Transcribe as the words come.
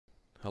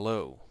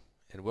Hello,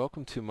 and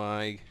welcome to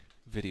my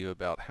video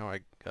about how I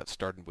got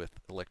started with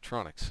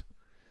electronics.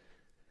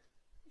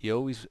 You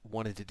always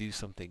wanted to do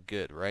something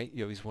good, right?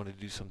 You always wanted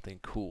to do something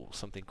cool,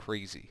 something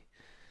crazy.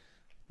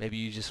 Maybe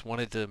you just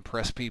wanted to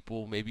impress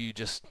people, maybe you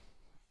just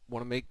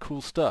want to make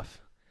cool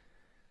stuff.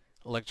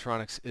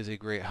 Electronics is a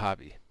great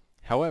hobby.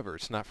 However,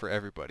 it's not for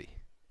everybody,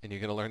 and you're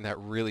going to learn that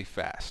really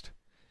fast.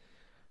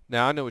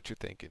 Now, I know what you're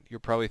thinking. You're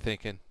probably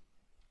thinking,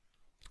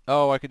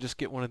 oh, I could just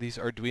get one of these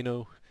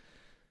Arduino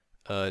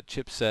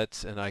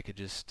chipsets and I could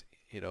just,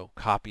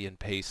 copy and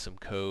paste some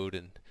code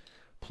and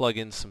plug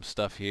in some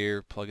stuff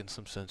here, plug in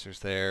some sensors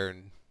there,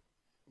 and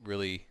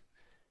really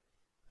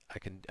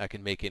I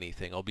can make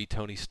anything. I'll be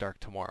Tony Stark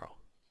tomorrow.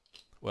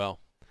 Well,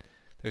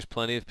 there's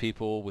plenty of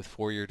people with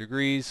 4-year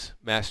degrees,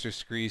 master's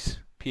degrees,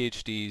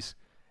 PhDs,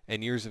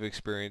 and years of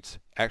experience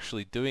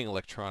actually doing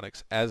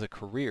electronics as a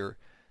career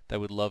that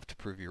would love to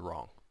prove you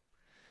wrong.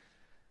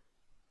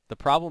 The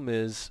problem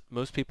is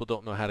most people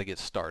don't know how to get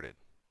started.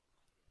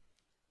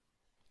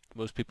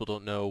 Most people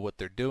don't know what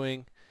they're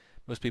doing.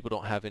 Most people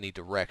don't have any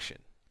direction.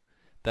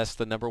 That's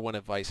the #1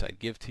 advice I'd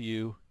give to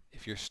you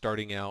if you're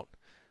starting out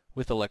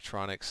with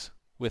electronics,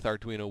 with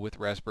Arduino, with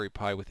Raspberry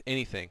Pi, with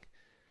anything.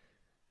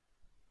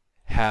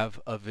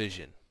 Have a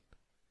vision.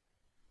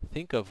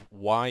 Think of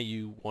why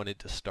you wanted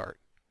to start.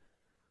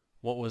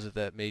 What was it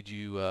that made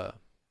you,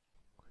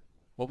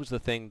 what was the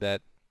thing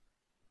that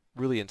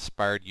really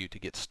inspired you to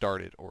get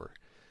started or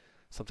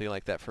something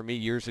like that? For me,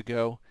 years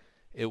ago,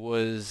 it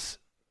was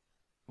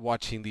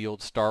watching the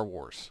old Star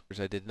Wars.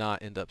 I did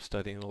not end up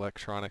studying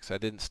electronics. I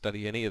didn't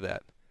study any of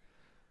that.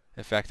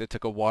 In fact, I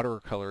took a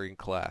watercoloring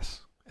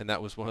class, and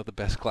that was one of the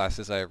best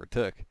classes I ever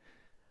took.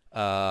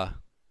 I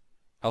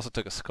also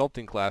took a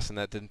sculpting class, and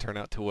that didn't turn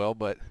out too well,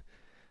 but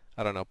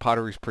I don't know,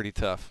 pottery's pretty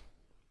tough.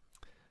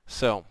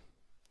 So,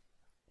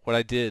 what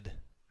I did,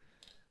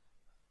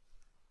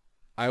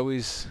 it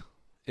was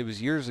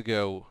years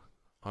ago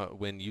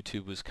when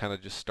YouTube was kind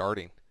of just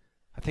starting.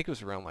 I think it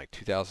was around like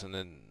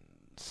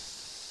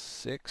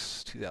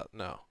 2006, 2000,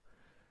 no.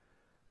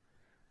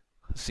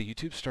 Let's see,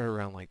 YouTube started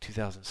around like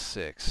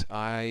 2006.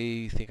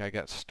 I think I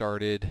got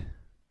started,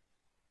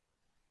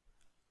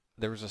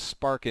 there was a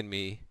spark in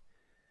me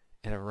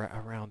in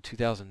around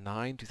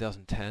 2009,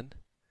 2010. I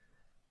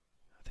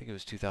think it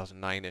was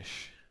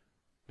 2009-ish,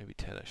 maybe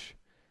 10-ish.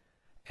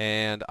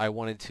 And I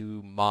wanted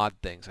to mod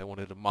things. I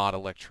wanted to mod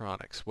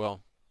electronics.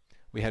 Well,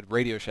 we had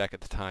Radio Shack at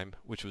the time,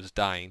 which was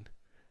dying.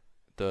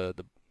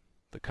 The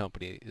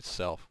company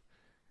itself,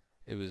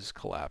 it was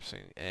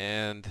collapsing,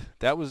 and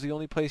that was the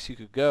only place you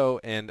could go.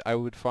 And I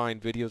would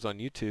find videos on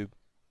YouTube,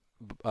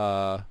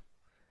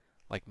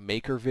 like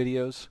maker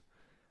videos,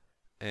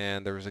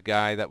 and there was a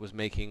guy that was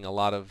making a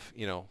lot of,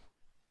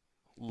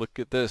 look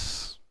at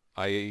this,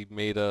 I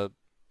made a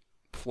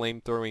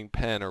flame-throwing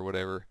pen or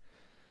whatever.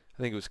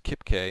 I think it was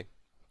KipK.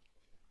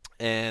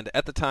 And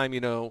at the time,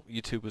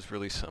 YouTube was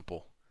really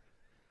simple.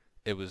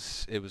 It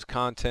was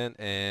content,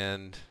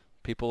 and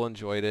people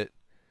enjoyed it.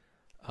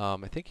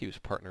 I think he was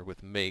partnered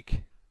with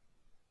Make.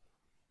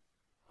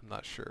 I'm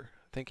not sure.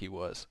 I think he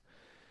was.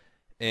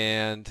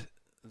 And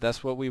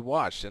that's what we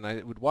watched. And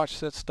I would watch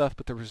that stuff,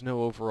 but there was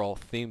no overall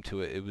theme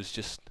to it. It was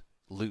just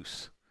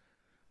loose.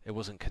 It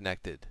wasn't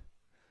connected.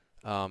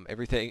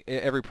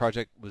 Every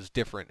project was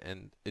different,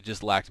 and it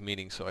just lacked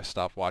meaning, so I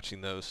stopped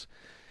watching those.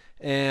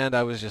 And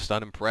I was just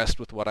unimpressed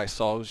with what I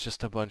saw. It was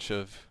just a bunch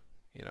of,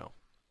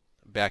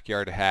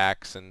 backyard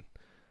hacks and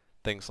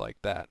things like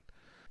that.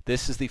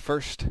 This is the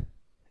first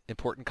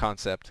important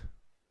concept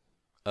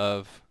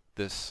of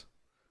this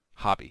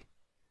hobby.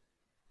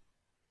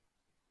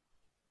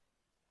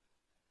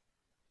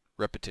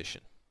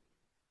 Repetition.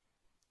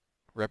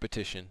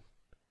 Repetition.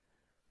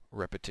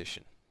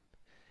 Repetition.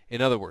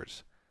 In other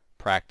words,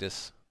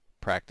 practice,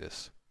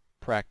 practice,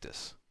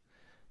 practice.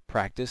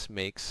 Practice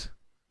makes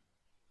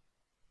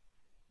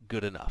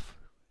good enough.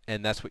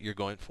 And that's what you're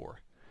going for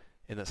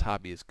in this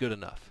hobby, is good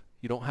enough.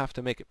 You don't have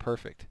to make it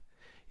perfect.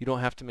 You don't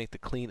have to make the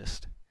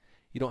cleanest.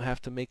 You don't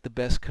have to make the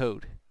best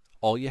code.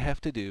 All you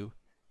have to do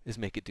is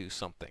make it do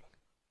something.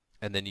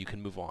 And then you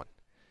can move on.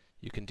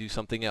 You can do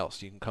something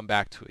else. You can come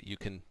back to it. You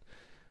can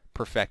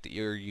perfect it.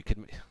 You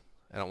can,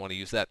 I don't want to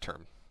use that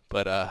term,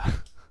 but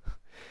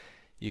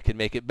you can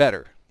make it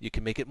better. You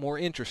can make it more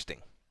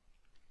interesting.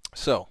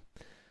 So,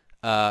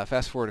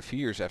 fast forward a few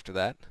years after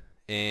that,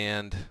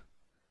 and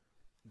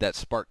that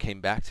spark came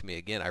back to me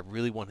again. I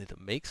really wanted to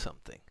make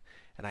something.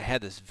 And I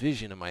had this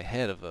vision in my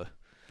head of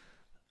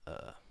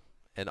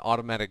an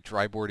automatic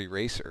dry board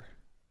eraser,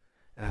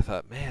 and I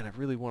thought, man, I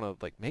really want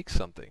to make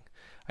something.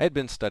 I had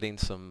been studying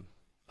some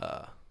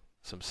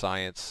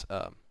science,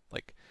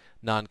 like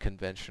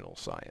non-conventional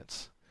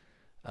science,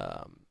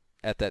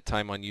 at that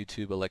time on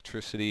YouTube.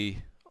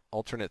 Electricity,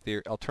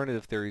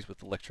 alternative theories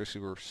with electricity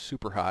were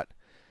super hot,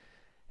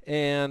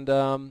 and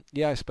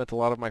yeah, I spent a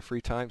lot of my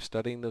free time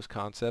studying those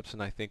concepts,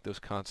 and I think those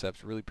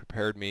concepts really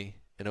prepared me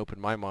and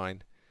opened my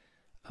mind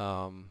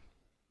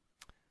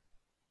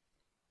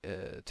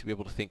to be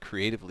able to think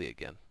creatively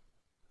again.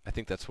 I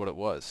think that's what it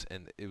was,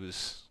 and it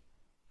was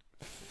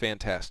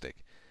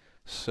fantastic.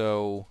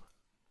 So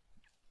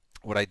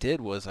what I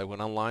did was I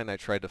went online, I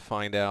tried to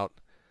find out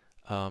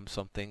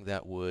something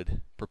that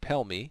would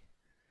propel me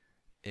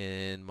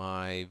in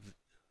my,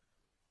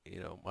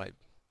 my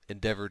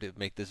endeavor to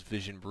make this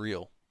vision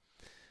real.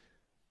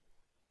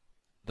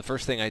 The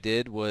first thing I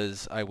did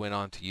was I went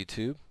on to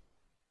YouTube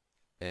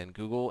and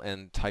Google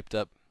and typed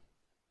up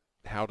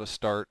how to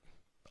start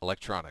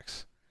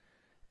electronics.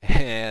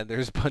 And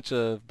there's a bunch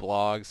of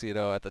blogs,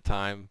 at the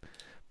time,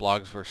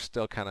 blogs were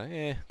still kind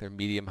of, they're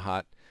medium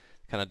hot,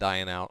 kind of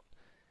dying out.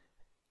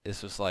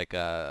 This was like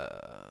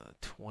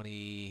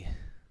 2013,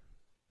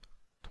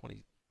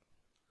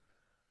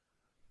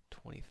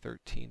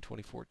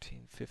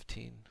 2014,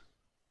 15.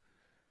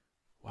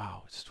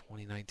 Wow, it's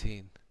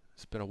 2019.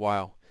 It's been a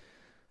while.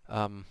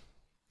 I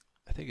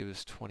think it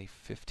was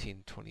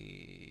 2015,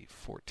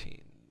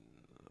 2014,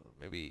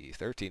 maybe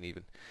 13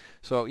 even.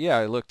 So yeah,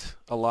 I looked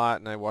a lot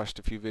and I watched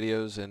a few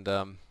videos, and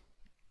I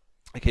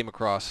came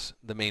across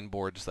the main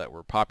boards that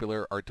were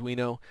popular.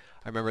 Arduino.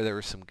 I remember there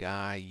was some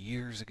guy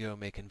years ago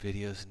making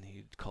videos and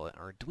he'd call it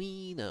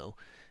Arduino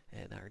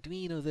and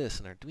Arduino this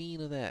and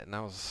Arduino that, and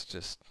I was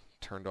just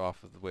turned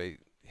off of the way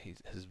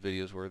his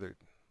videos were.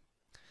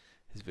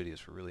 His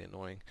videos were really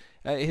annoying.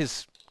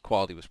 His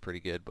quality was pretty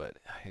good, but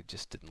I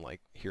just didn't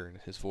like hearing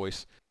his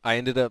voice. I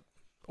ended up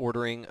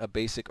ordering a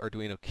basic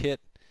Arduino kit,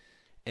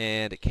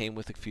 and it came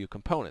with a few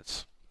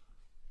components.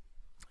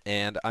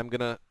 And I'm going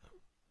to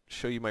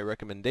show you my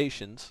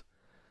recommendations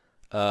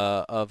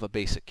of a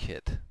basic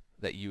kit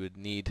that you would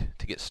need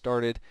to get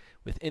started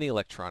with any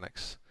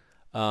electronics.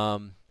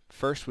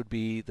 First would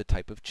be the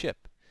type of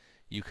chip.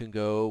 You can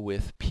go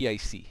with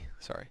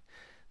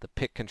the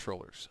PIC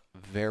controllers.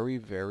 Very,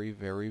 very,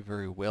 very,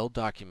 very well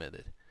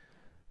documented.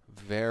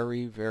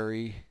 Very,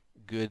 very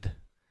good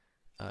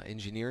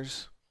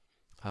engineers.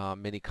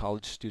 Many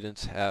college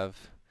students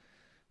have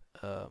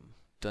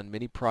done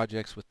many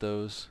projects with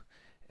those,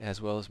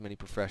 as well as many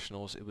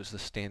professionals. It was the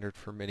standard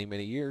for many,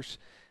 many years.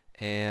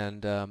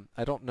 And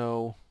I don't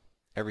know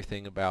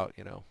everything about,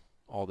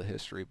 all the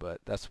history,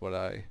 but that's what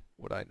I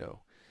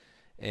know.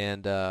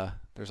 And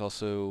there's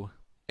also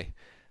I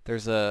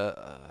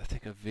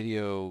think a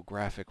video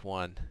graphic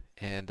one,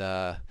 and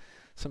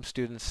some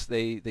students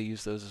they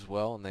use those as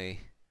well, and they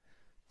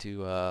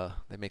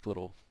make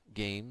little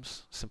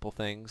games, simple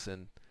things,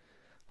 and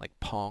like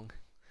Pong,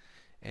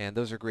 and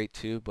those are great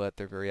too, but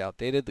they're very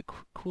outdated. The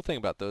cool thing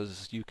about those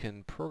is you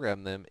can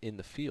program them in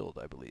the field,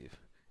 I believe.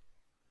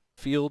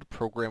 Field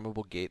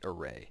Programmable Gate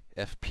Array,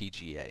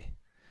 FPGA.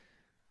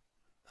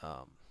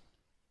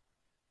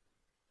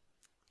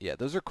 Yeah,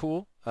 those are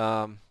cool.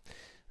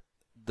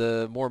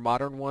 The more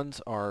modern ones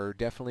are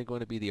definitely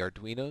going to be the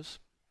Arduinos.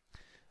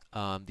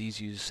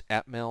 These use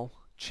Atmel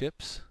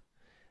chips,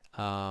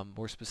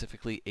 more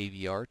specifically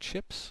AVR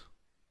chips,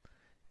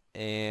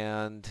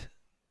 and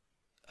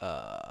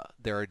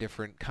there are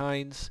different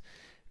kinds.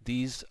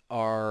 These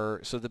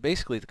are, so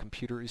basically the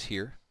computer is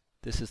here.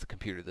 This is the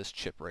computer, this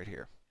chip right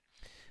here.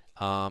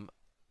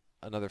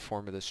 Another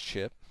form of this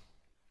chip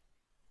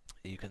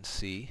you can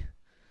see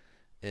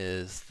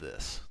is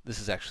this. This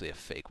is actually a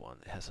fake one.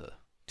 It has a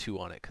 2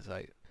 on it because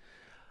I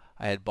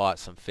had bought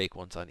some fake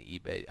ones on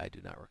eBay. I do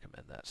not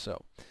recommend that.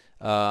 So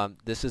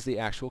this is the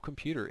actual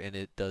computer, and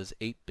it does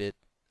 8-bit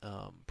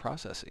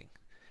processing,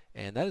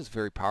 and that is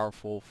very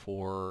powerful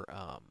for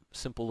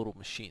simple little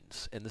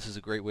machines, and this is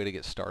a great way to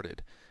get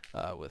started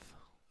with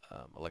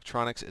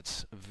electronics.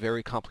 It's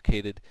very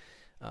complicated.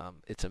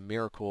 It's a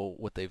miracle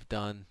what they've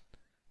done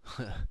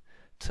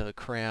to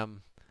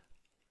cram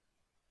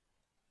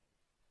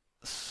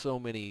so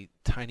many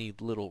tiny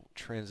little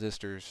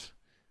transistors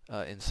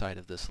inside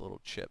of this little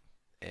chip,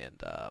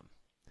 and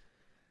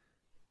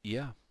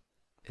yeah,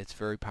 it's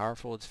very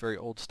powerful. It's very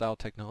old style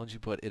technology,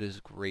 but it is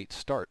a great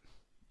start.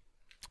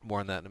 More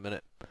on that in a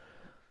minute.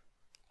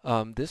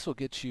 This will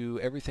get you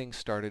everything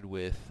started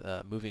with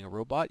moving a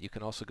robot. You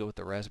can also go with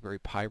the Raspberry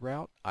Pi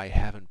route. I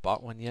haven't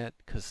bought one yet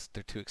because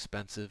they're too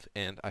expensive,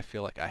 and I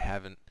feel like I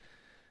haven't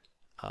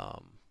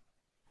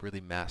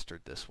really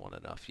mastered this one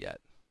enough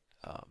yet.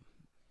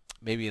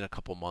 Maybe in a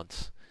couple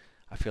months.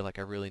 I feel like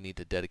I really need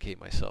to dedicate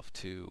myself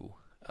to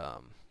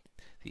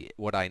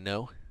what I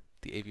know,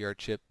 the AVR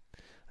chip.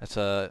 That's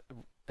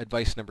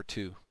advice number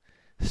 2.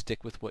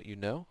 Stick with what you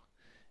know,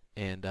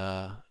 and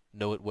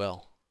know it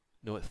well.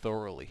 Know it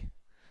thoroughly.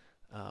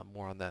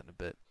 More on that in a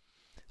bit.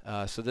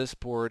 So this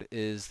board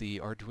is the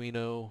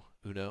Arduino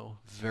Uno,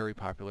 very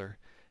popular.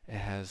 It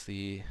has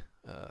the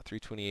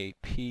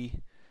 328P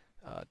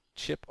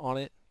chip on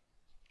it,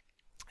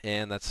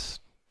 and that's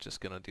just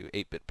going to do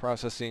 8-bit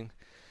processing.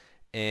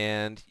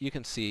 And you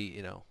can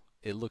see,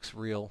 it looks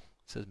real.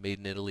 It says made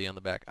in Italy on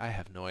the back. I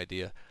have no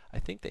idea. I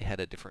think they had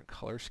a different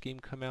color scheme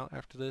come out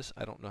after this.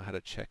 I don't know how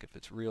to check if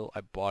it's real.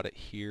 I bought it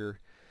here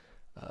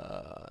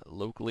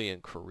locally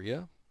in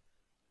Korea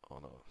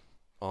on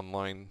a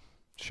online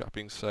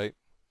shopping site,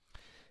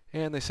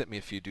 and they sent me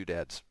a few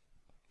doodads.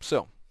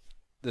 So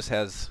this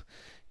has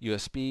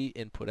USB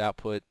input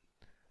output.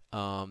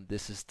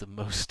 This is the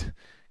most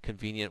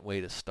convenient way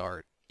to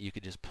start. You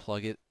could just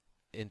plug it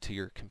into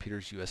your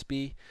computer's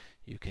USB.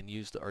 You can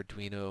use the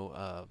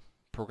Arduino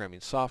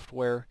programming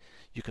software.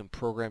 You can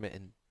program it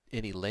in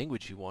any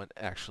language you want.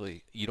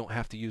 Actually, you don't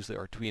have to use the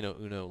Arduino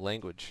Uno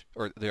language,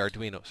 or the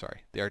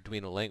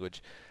Arduino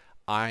language.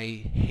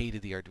 I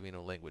hated the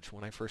Arduino language.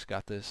 When I first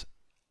got this,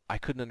 I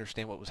couldn't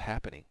understand what was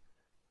happening.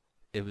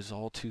 It was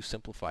all too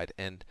simplified,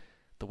 and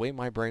the way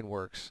my brain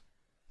works,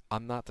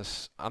 I'm not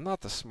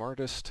the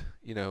smartest,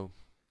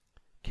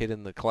 kid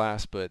in the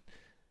class, but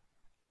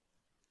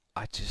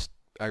I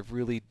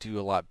really do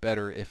a lot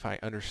better if I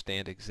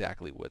understand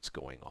exactly what's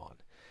going on.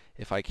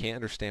 If I can't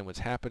understand what's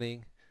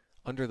happening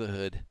under the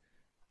hood,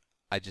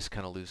 I just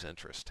kind of lose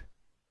interest.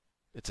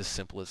 It's as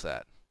simple as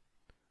that.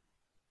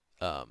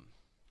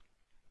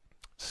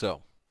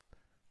 So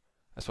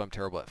that's why I'm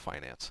terrible at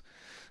finance.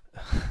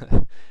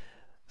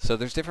 So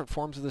there's different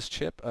forms of this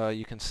chip.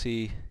 You can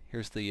see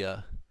here's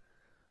the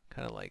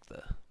kind of like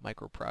the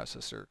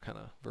microprocessor kind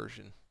of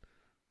version.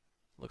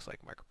 Looks like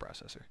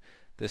microprocessor.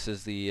 This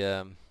is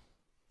the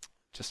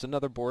just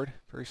another board,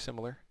 very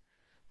similar,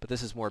 but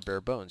this is more bare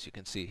bones. You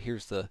can see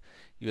here's the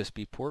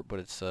USB port, but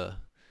it's a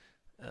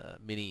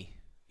mini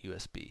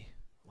USB,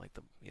 like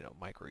the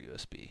micro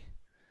USB.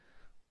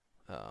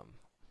 I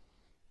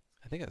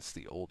think that's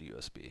the old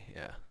USB.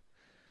 Yeah,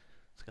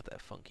 it's got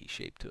that funky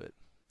shape to it.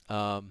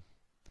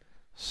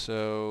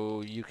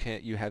 So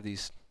you have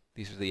these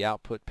are the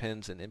output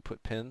pins and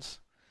input pins.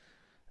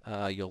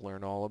 You'll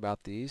learn all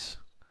about these.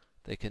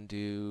 They can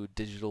do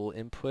digital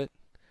input,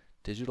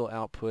 digital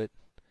output,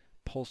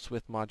 pulse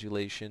width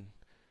modulation.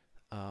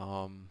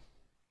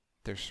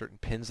 There's certain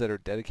pins that are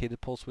dedicated to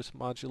pulse width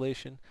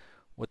modulation.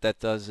 What that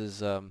does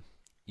is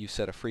you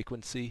set a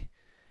frequency,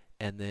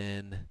 and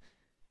then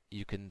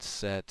you can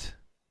set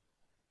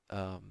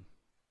how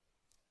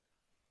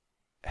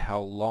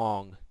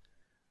long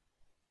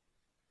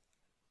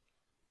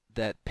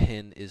that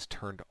pin is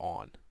turned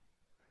on,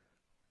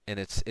 and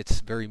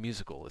it's very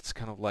musical. It's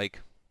kind of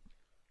like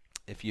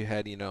if you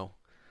had a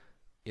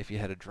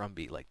drum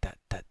beat like that,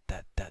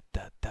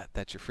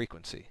 that's your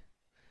frequency,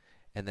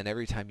 and then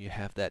every time you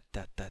have that,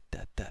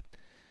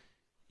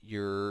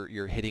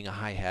 you're hitting a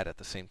hi-hat at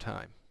the same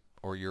time,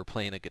 or you're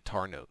playing a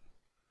guitar note,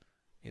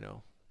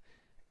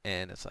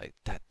 and it's like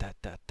that,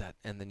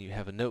 and then you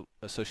have a note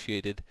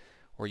associated,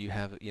 or you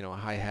have a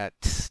hi-hat,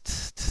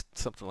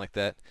 something like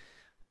that,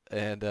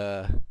 and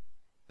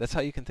that's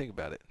how you can think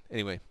about it.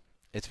 Anyway,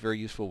 it's very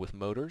useful with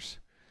motors,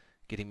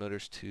 getting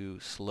motors to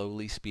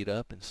slowly speed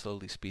up and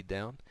slowly speed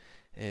down.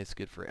 And it's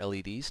good for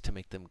LEDs to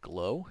make them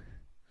glow.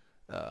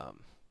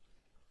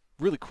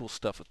 Really cool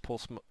stuff with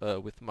pulse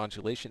with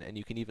modulation, and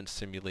you can even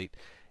simulate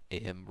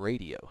AM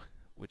radio,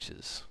 which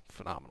is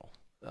phenomenal.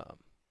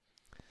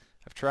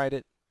 I've tried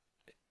it.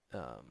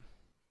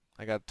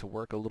 I got it to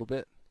work a little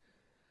bit.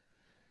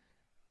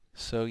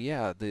 So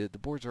yeah, the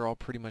boards are all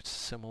pretty much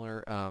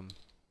similar.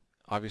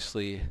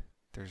 Obviously,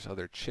 there's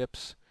other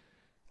chips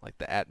like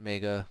the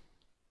Atmega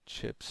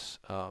chips.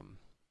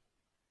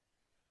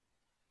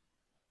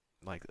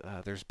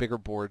 There's bigger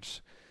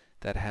boards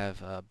that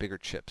have bigger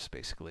chips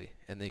basically,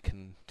 and they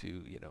can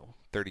do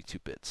 32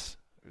 bits,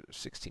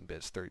 16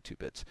 bits, 32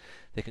 bits.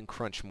 They can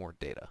crunch more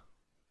data.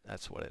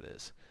 That's what it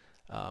is.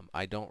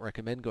 I don't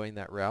recommend going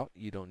that route.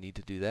 You don't need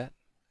to do that.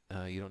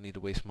 You don't need to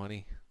waste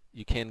money.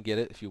 You can get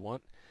it if you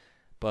want,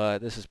 but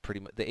this is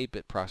pretty much the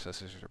 8-bit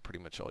processors are pretty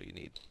much all you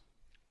need.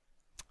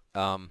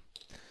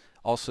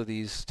 Also,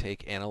 these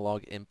take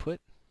analog input,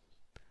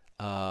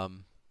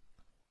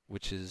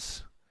 which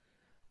is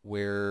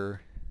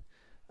where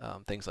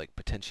things like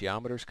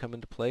potentiometers come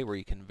into play, where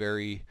you can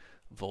vary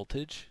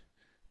voltage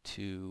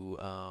to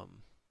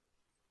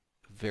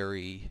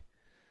vary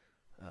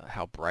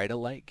how bright a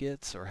light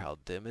gets or how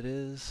dim it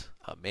is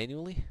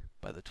manually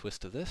by the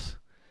twist of this.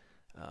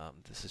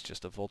 This is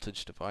just a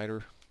voltage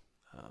divider.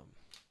 You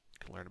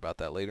can learn about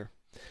that later.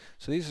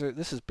 So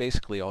this is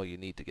basically all you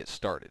need to get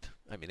started.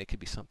 I mean, it could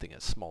be something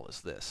as small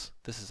as this.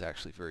 This is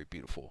actually very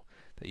beautiful,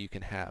 that you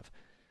can have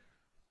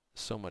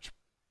so much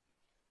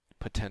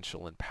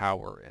potential and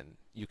power, and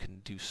you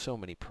can do so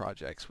many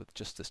projects with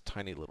just this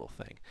tiny little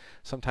thing.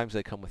 Sometimes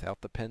they come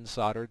without the pins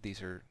soldered.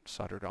 These are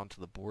soldered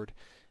onto the board,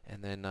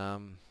 and then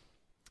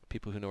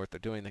people who know what they're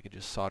doing, they can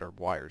just solder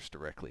wires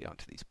directly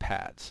onto these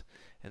pads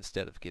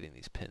instead of getting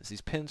these pins.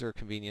 These pins are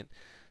convenient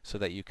so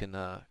that you can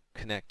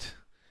connect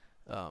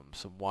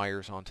some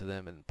wires onto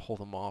them and pull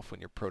them off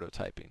when you're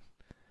prototyping.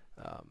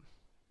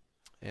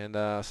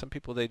 Some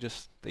people, they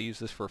use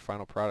this for a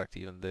final product.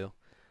 Even they'll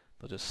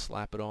just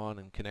slap it on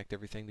and connect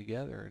everything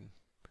together, and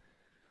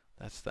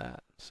that's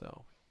that.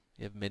 So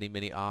you have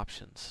many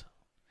options.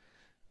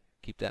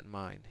 Keep that in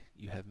mind.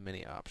 You have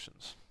many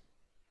options.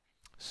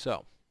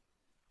 So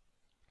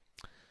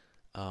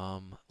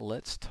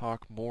let's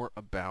talk more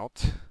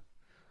about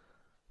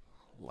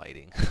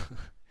lighting.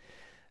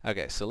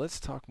 Okay, so let's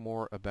talk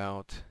more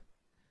about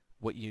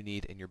what you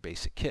need in your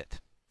basic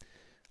kit.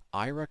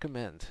 I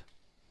recommend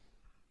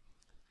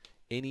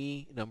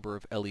any number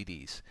of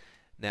LEDs.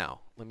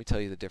 Now, let me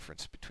tell you the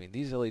difference between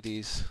these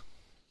LEDs.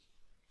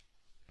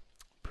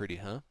 Pretty,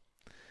 huh?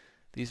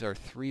 These are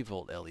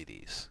 3-volt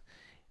LEDs.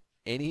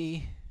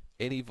 Any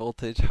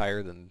voltage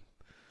higher than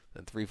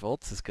then 3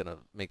 volts is going to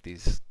make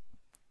these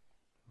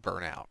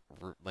burn out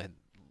in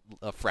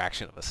a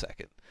fraction of a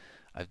second.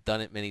 I've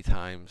done it many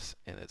times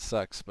and it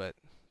sucks, but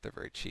they're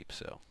very cheap,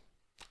 so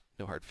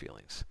no hard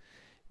feelings.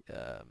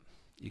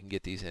 You can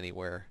get these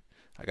anywhere.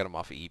 I got them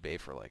off of eBay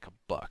for like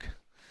 $1.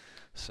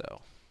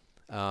 So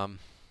the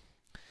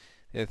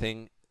other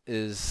thing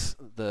is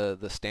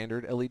the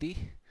standard LED.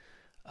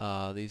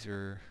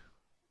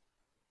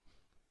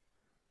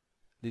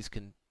 These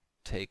can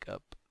take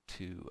up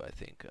to, I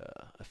think,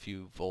 a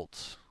few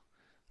volts,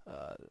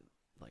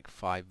 like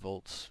 5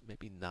 volts,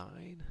 maybe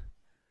 9.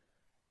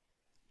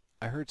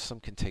 I heard some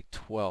can take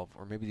 12,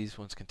 or maybe these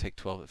ones can take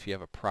 12 if you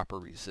have a proper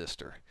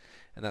resistor.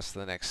 And that's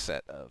the next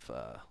set of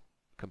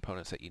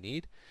components that you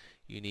need.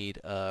 You need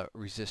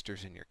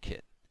resistors in your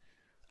kit.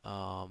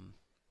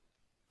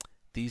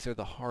 These are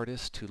the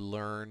hardest to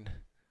learn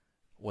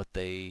what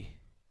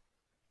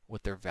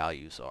their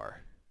values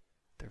are.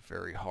 They're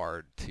very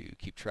hard to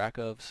keep track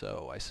of,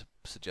 so I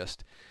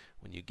suggest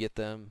when you get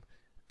them,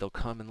 they'll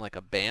come in like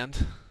a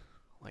band,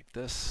 like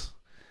this.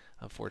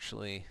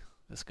 Unfortunately,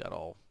 this got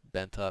all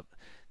bent up.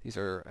 These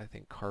are, I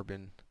think,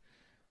 carbon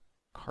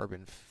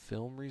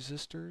film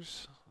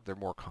resistors. They're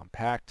more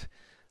compact.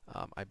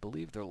 I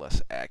believe they're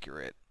less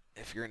accurate.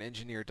 If you're an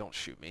engineer, don't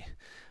shoot me.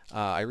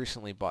 I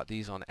recently bought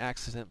these on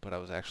accident, but I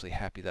was actually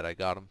happy that I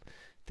got them.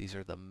 These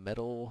are the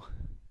metal,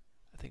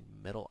 I think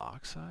metal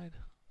oxide?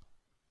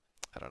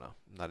 I don't know.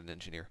 I'm not an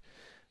engineer.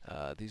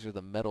 These are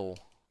the metal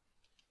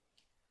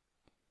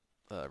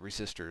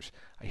resistors.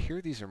 I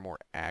hear these are more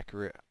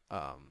accurate.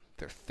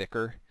 They're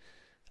thicker.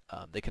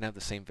 They can have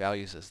the same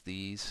values as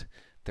these.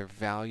 Their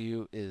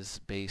value is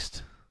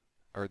based,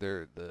 or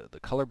the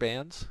color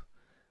bands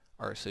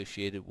are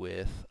associated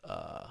with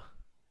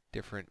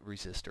different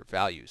resistor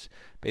values.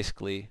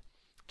 Basically,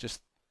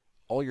 just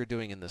all you're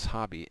doing in this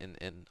hobby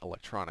in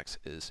electronics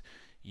is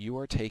you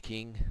are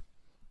taking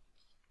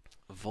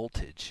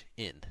voltage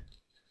in.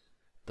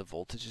 The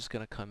voltage is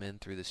going to come in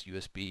through this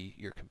USB,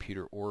 your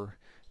computer, or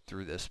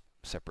through this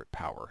separate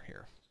power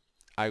here.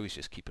 I always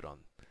just keep it on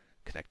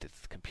connected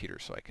to the computer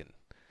so I can,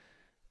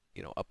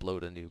 you know,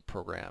 upload a new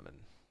program and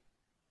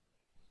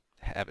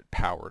have it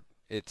powered.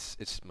 It's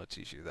much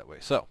easier that way.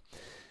 So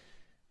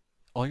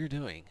all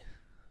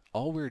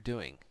we're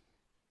doing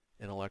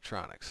in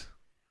electronics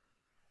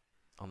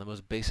on the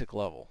most basic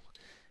level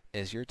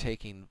is you're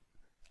taking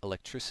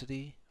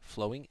electricity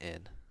flowing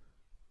in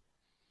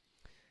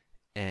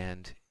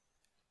and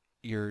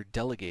you're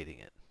delegating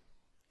it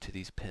to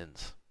these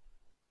pins.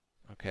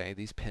 Okay,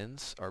 these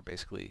pins are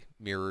basically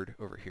mirrored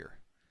over here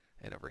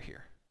and over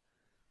here.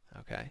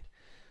 Okay,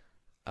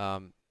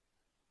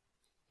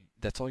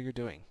 that's all you're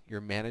doing. You're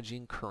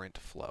managing current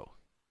flow,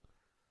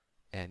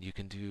 and you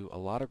can do a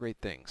lot of great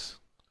things.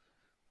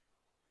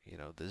 You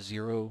know, the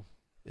 0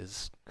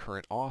 is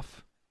current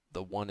off,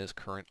 the 1 is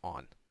current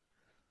on.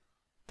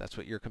 That's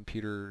what your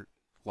computer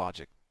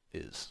logic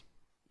is.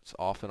 It's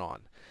off and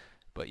on.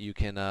 But you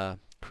can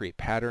create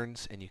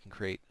patterns, and you can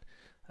create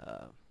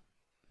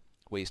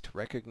ways to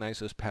recognize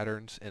those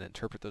patterns and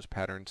interpret those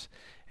patterns,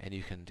 and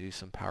you can do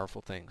some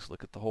powerful things.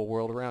 Look at the whole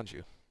world around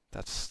you.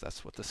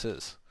 That's what this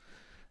is.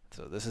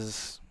 So this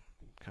is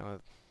kind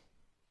of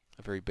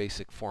a very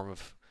basic form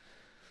of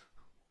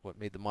what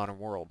made the modern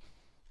world.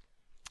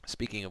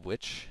 Speaking of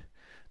which,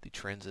 the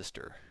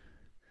transistor,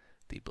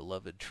 the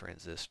beloved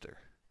transistor.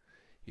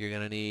 You're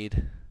going to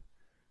need,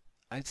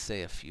 I'd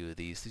say, a few of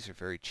these. These are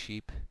very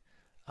cheap.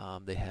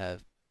 They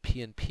have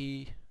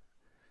PNP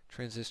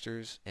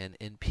transistors and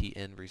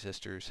NPN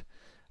resistors.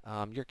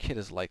 Your kit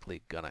is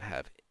likely going to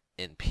have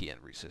NPN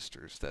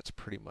resistors. That's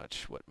pretty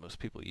much what most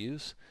people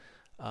use.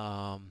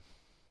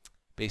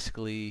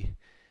 Basically,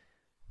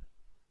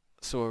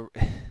 so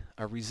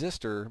a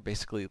resistor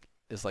basically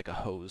is like a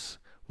hose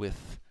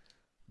with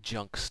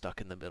junk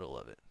stuck in the middle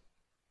of it.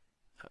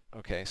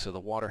 Okay, so the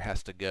water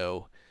has to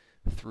go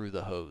through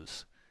the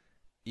hose.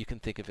 You can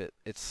think of it,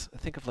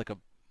 think of like a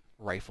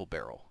rifle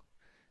barrel.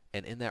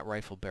 And in that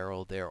rifle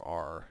barrel there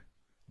are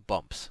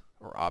bumps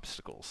or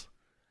obstacles.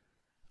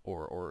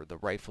 Or the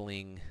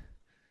rifling,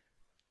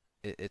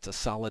 it's a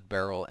solid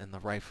barrel and the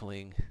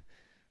rifling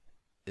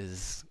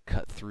is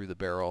cut through the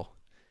barrel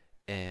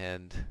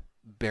and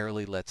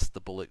barely lets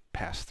the bullet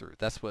pass through.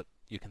 That's what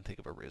you can think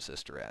of a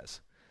resistor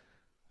as.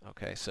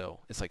 Okay, so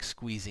it's like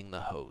squeezing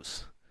the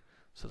hose.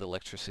 So the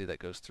electricity that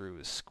goes through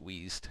is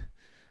squeezed.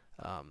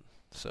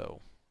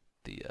 So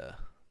the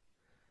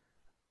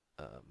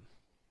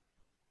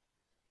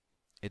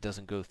it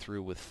doesn't go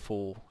through with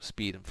full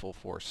speed and full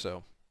force.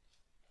 So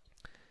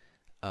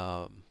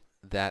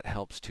that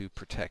helps to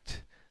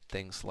protect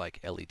things like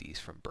LEDs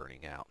from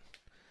burning out.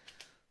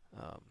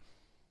 I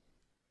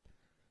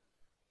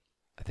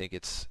think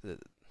it's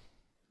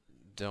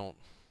don't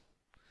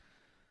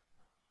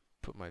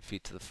put my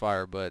feet to the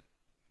fire, but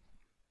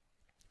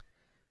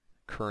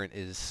current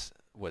is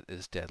what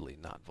is deadly,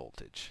 not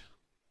voltage.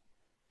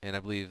 And I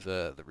believe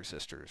the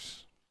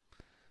resistors,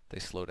 they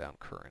slow down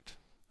current.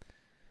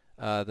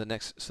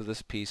 So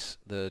this piece,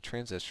 the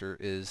transistor,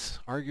 is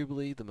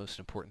arguably the most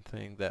important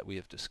thing that we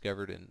have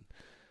discovered in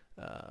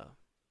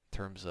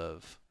terms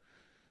of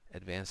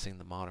advancing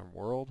the modern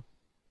world.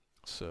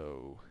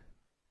 So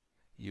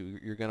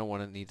you're going to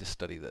want to need to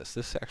study this.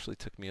 This actually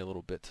took me a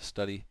little bit to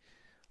study.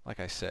 Like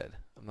I said,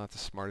 I'm not the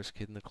smartest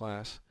kid in the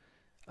class.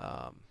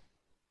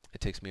 It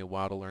takes me a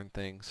while to learn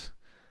things.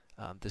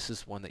 This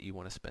is one that you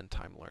want to spend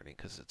time learning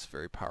because it's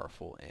very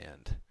powerful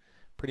and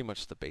pretty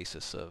much the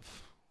basis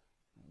of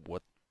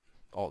what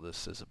all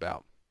this is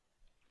about.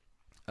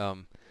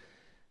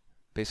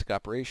 Basic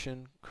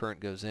operation, current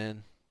goes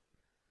in.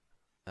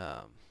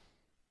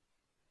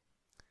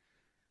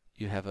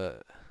 You have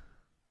a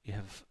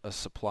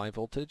supply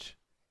voltage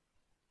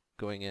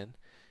going in.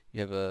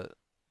 You have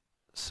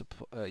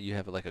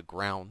like a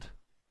ground,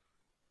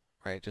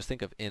 right? Just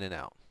think of in and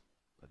out,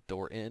 a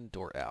door in,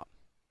 door out.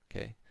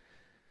 Okay,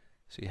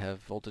 so you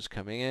have voltage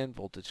coming in,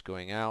 voltage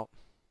going out.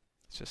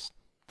 It's just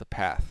the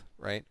path,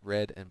 right?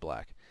 Red and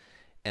black.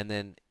 And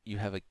then you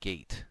have a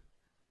gate,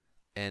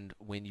 and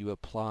when you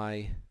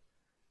apply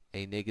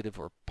a negative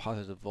or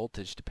positive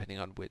voltage, depending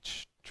on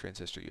which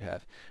transistor you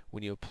have,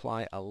 when you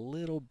apply a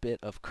little bit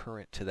of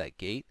current to that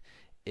gate,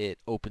 it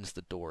opens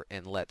the door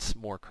and lets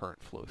more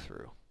current flow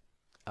through.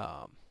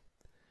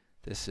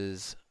 This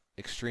is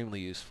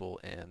extremely useful,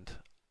 and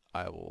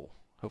I will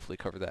hopefully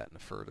cover that in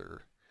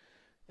further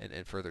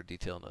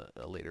detail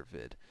in a later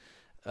vid.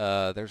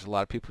 There's a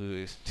lot of people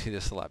who do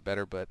this a lot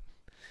better, but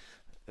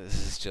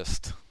this is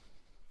just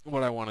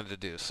what I wanted to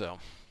do. So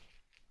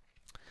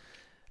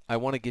I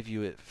want to give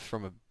you it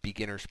from a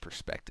beginner's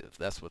perspective.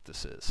 That's what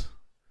this is.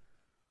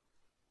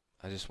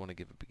 I just want to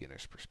give a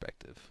beginner's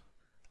perspective.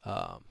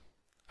 I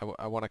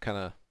want to kind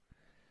of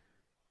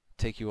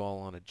take you all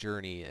on a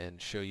journey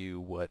and show you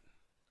what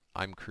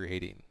I'm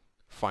creating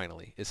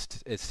finally. It's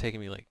taken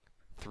me like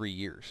 3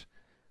 years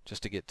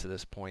just to get to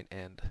this point,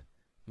 and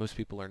most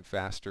people learn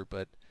faster,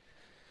 but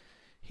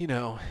you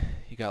know,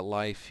 you got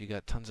life, you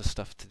got tons of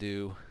stuff to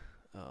do,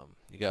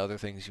 you got other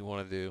things you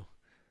want to do.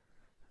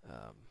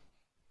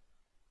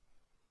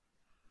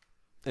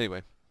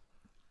 Anyway,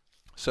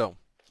 so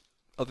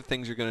other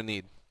things you're going to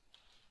need.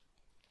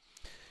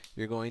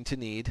 You're going to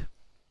need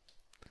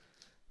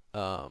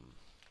a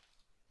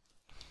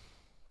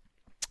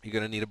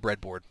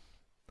breadboard.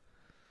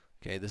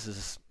 Okay, this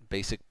is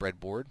basic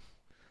breadboard.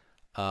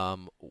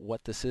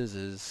 What this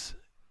is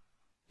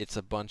it's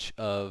a bunch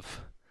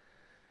of,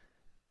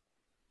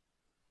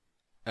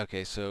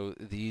 okay, so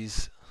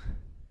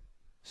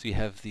you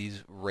have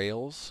these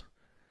rails.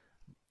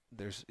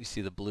 You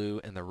see the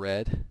blue and the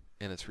red,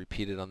 and it's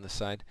repeated on this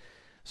side.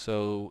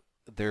 So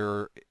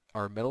there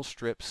are metal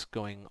strips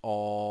going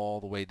all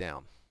the way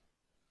down.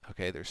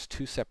 Okay, there's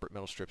 2 separate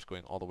metal strips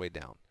going all the way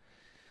down.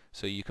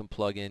 So you can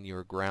plug in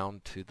your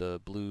ground to the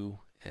blue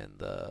and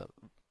the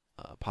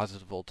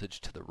positive voltage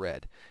to the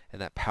red,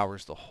 and that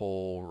powers the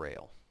whole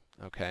rail.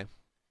 Okay,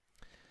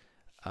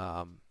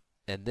 and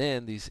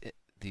then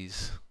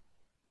these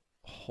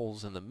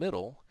holes in the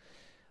middle,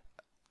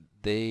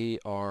 they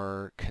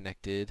are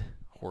connected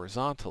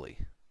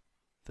horizontally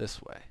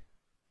this way.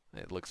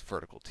 It looks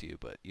vertical to you,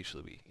 but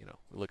usually we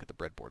look at the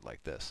breadboard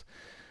like this.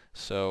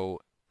 So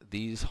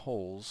these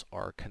holes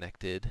are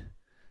connected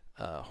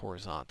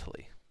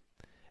horizontally,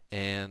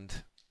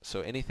 and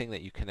so anything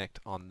that you connect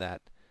on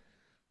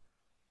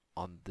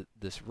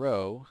this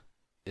row,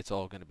 it's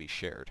all going to be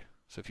shared.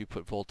 So if you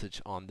put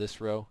voltage on this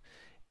row,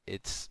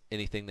 it's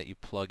anything that you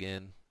plug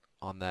in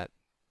on that,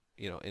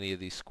 any of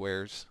these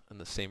squares in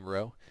the same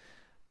row,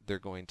 they're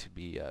going to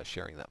be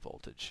sharing that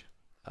voltage,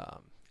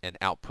 and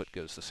output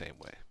goes the same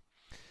way.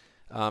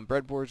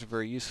 Breadboards are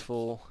very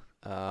useful.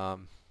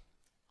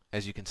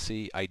 As you can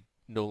see, I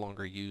no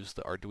longer use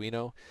the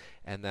Arduino,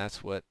 and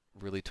that's what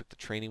really took the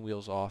training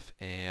wheels off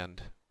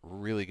and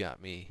really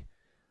got me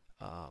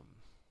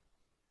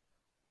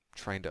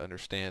trying to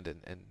understand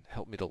and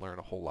help me to learn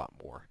a whole lot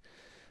more.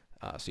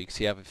 So you can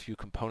see I have a few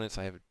components.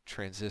 I have a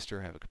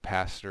transistor, I have a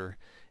capacitor,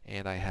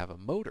 and I have a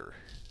motor,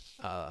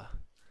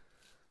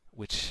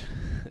 which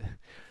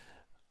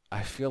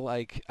I feel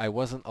like I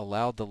wasn't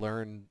allowed to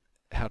learn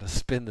how to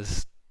spin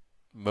this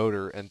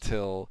motor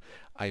until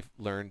I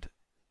learned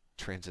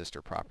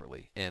transistor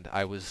properly, and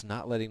I was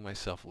not letting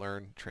myself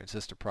learn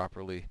transistor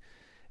properly,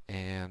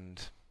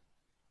 and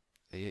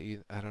I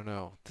don't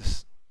know,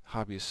 this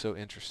hobby is so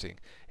interesting.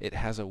 It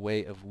has a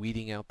way of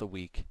weeding out the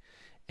weak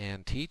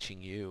and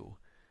teaching you,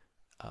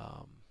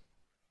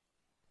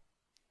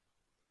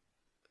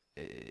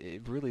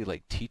 it really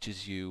like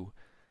teaches you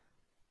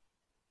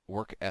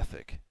work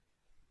ethic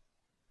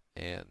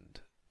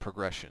and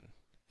progression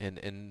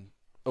in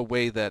a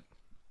way that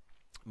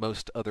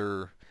most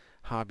other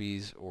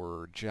hobbies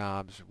or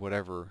jobs,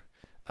 whatever,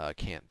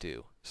 can't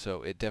do.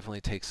 So it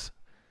definitely takes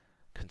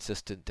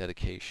consistent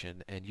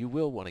dedication, and you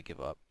will want to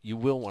give up. You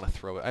will want to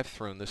throw it. I've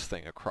thrown this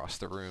thing across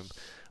the room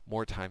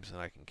more times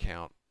than I can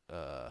count.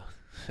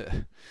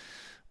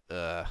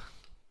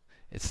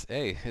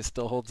 It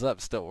still holds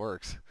up, still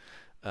works.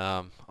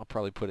 I'll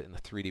probably put it in a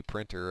 3D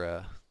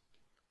printer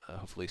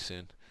hopefully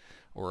soon,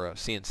 or a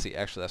CNC.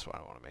 Actually, that's what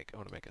I want to make. I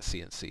want to make a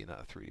CNC,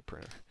 not a 3D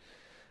printer.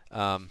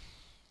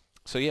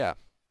 So yeah,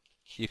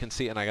 you can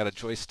see, and I got a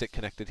joystick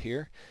connected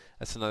here.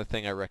 That's another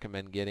thing I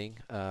recommend getting.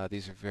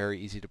 These are very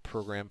easy to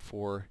program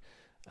for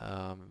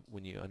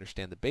when you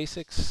understand the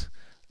basics.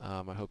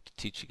 I hope to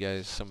teach you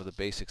guys some of the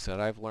basics that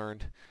I've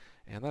learned,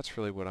 and that's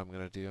really what I'm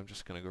going to do. I'm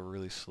just going to go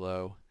really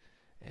slow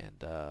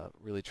and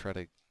really try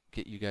to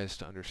get you guys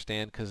to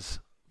understand, because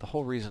the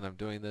whole reason I'm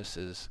doing this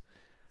is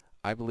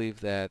I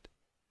believe that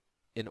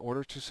in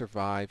order to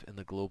survive in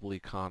the global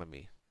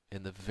economy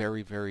in the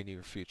very, very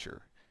near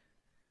future,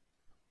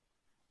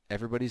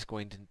 everybody's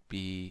going to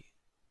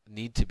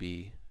need to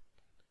be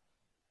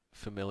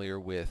familiar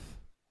with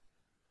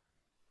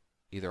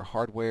either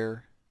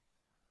hardware,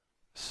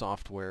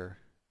 software,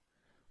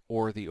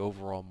 or the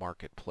overall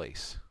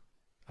marketplace.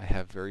 I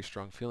have very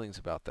strong feelings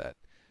about that.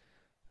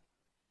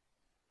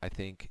 I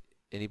think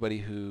anybody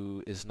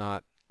who is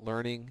not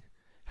learning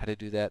how to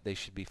do that, they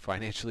should be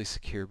financially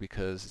secure,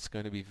 because it's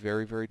going to be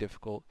very, very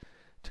difficult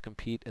to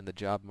compete in the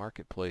job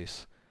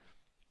marketplace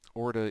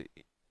or to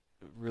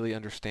really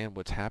understand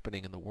what's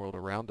happening in the world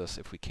around us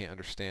if we can't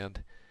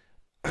understand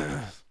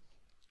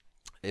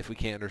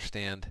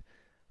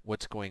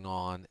what's going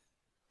on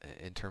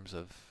in terms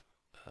of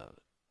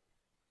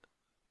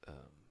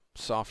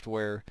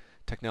software,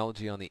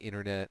 technology on the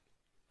internet,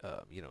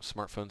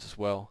 smartphones as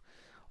well,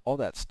 all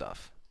that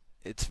stuff.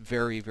 It's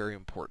very, very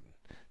important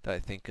that I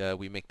think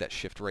we make that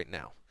shift right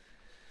now.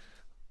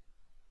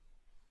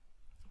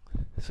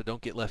 So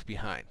don't get left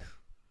behind,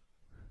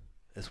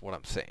 is what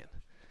I'm saying.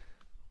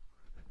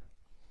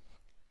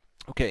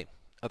 Okay,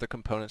 other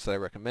components that I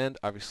recommend,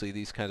 obviously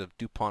these kinds of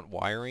DuPont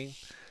wiring,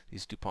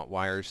 these DuPont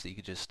wires that you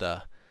could just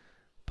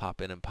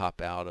pop in and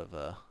pop out of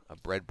a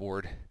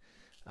breadboard.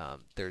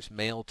 There's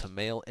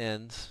male-to-male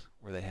ends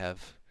where they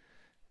have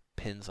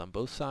pins on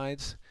both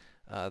sides.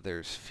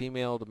 There's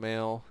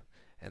female-to-male,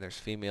 and there's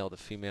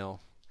female-to-female.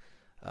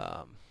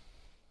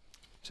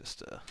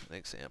 Just an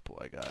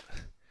example I got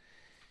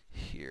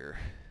here.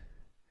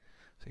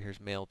 So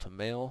here's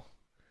male-to-male.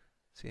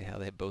 See how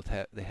they both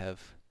have,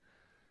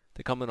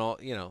 they come in all,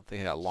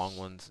 they got long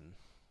ones and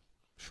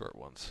short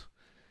ones.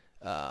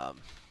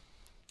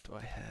 Do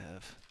I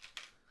have...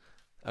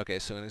 Okay,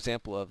 so an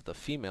example of the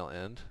female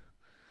end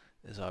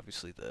is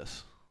obviously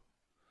this.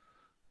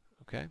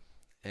 Okay,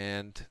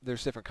 and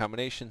there's different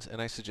combinations,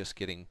 and I suggest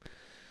getting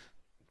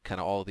kind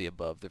of all of the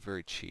above. They're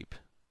very cheap,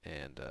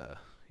 and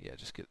yeah,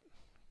 just get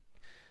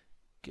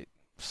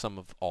some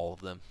of all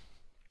of them.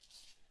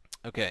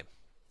 Okay,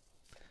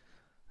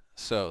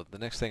 so the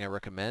next thing I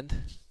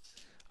recommend,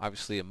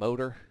 obviously a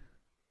motor.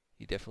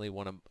 You definitely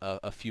want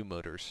a few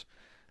motors.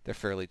 They're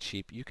fairly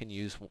cheap. You can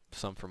use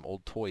some from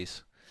old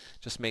toys.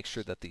 Just make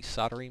sure that the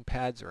soldering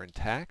pads are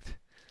intact.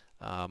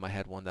 I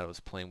had one that I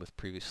was playing with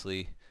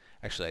previously.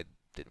 Actually, I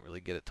didn't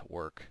really get it to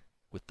work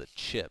with the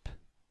chip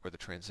or the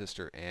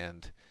transistor,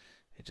 and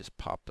it just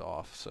popped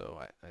off.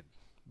 So I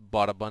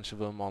bought a bunch of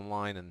them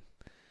online, and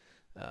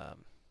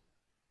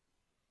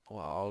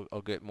well,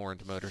 I'll get more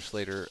into motors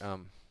later. I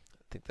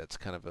think that's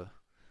kind of a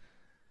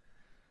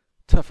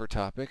tougher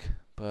topic,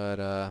 but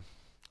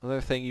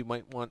another thing you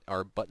might want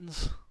are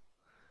buttons.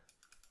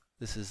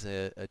 This is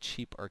a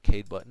cheap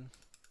arcade button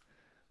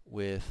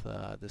with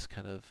this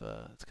kind of,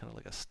 it's kind of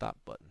like a stop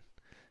button.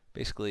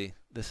 Basically,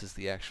 this is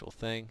the actual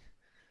thing.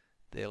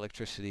 The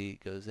electricity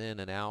goes in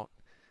and out,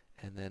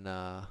 and then,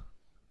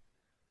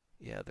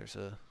 yeah, there's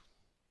a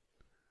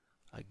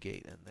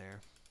gate in there.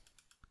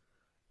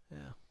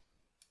 Yeah.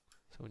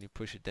 So when you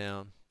push it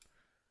down,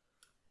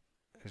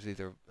 there's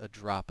either a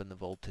drop in the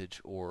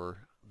voltage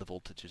or the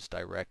voltage is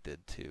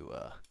directed to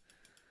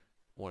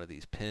one of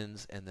these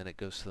pins, and then it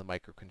goes to the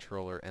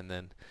microcontroller, and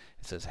then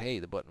it says, hey,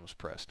 the button was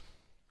pressed.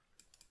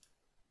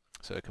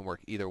 So it can work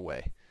either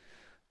way.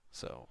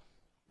 So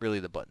really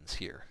the button's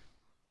here,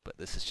 but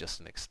this is just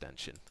an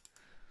extension.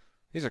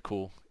 These are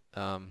cool.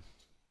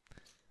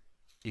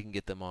 You can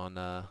get them on,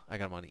 I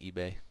got them on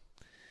eBay.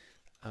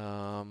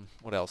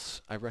 What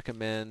else? I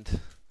recommend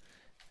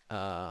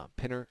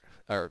pin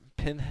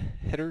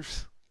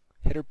hitters,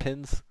 hitter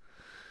pins.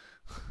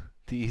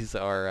 These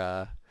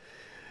are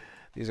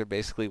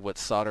basically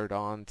what's soldered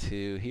on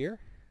to here.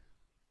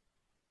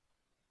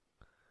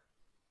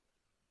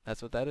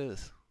 That's what that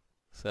is.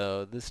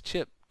 So this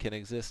chip can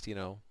exist,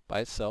 by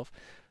itself,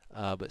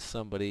 but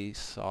somebody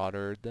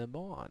soldered them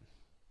on.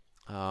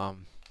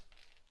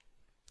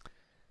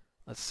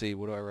 Let's see,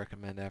 what do I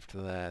recommend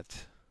after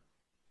that?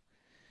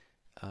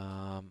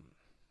 I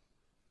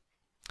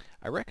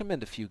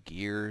recommend a few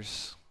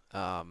gears.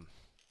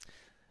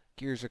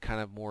 Gears are kind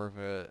of more of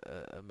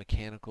a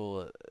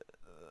mechanical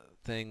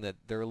thing, that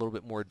they're a little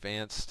bit more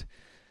advanced.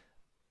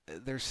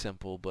 They're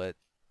simple, but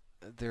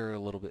they're a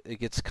little bit, it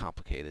gets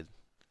complicated.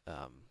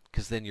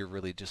 Because then you're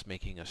really just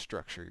making a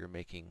structure.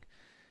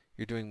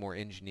 You're doing more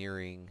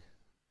engineering,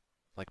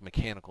 like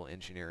mechanical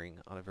engineering,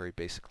 on a very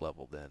basic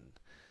level than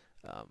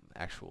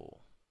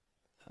actual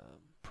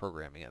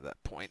programming at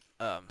that point.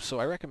 So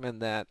I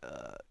recommend that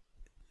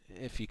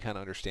if you kind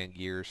of understand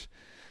gears.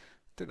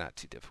 They're not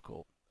too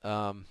difficult.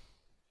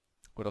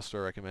 What else do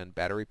I recommend?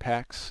 Battery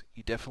packs.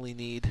 You definitely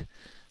need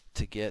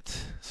to get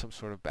some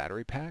sort of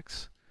battery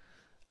packs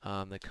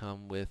that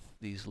come with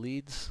these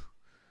leads.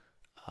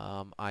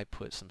 I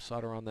put some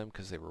solder on them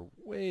because they were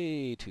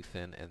way too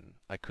thin and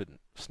I couldn't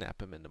snap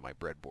them into my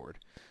breadboard.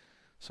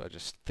 So I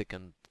just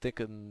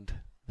thickened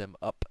them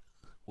up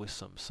with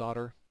some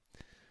solder.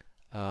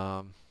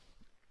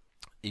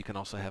 You can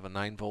also have a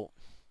 9-volt.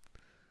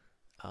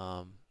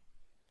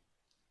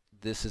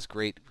 This is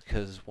great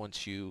because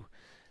once you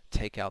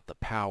take out the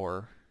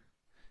power,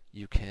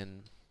 you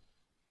can,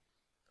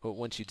 well,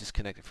 once you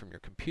disconnect it from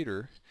your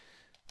computer,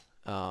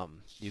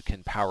 you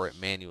can power it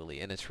manually,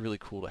 and it's really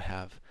cool to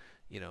have,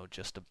 you know,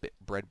 just a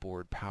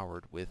breadboard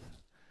powered with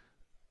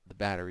the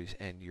batteries,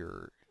 and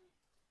your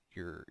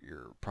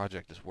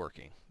project is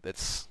working.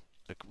 That's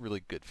a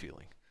really good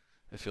feeling.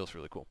 It feels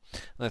really cool.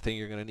 Another thing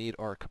you're going to need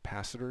are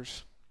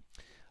capacitors.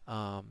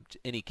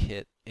 Any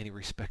kit, any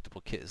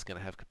respectable kit is going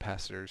to have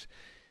capacitors.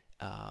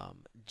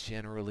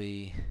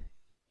 Generally,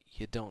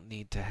 you don't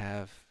need to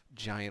have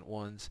giant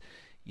ones.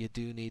 You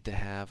do need to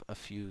have a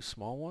few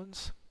small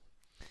ones.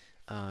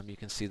 You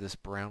can see this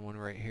brown one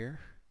right here.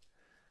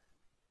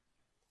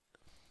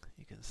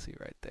 You can see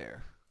right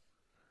there.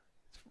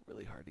 It's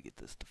really hard to get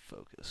this to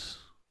focus.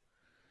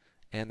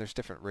 And there's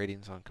different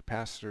ratings on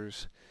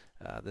capacitors.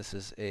 This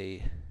is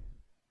a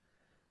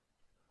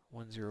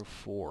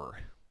 104.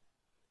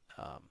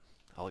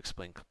 I'll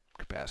explain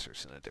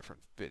capacitors in a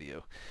different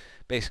video.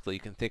 Basically, you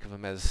can think of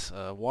them as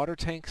water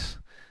tanks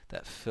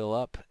that fill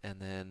up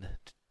and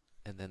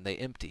then they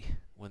empty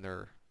when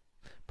they're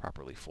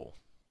properly full,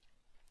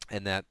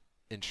 and that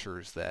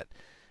ensures that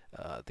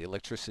the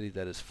electricity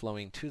that is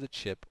flowing to the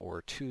chip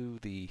or to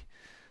the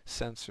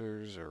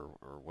sensors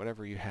or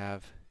whatever you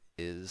have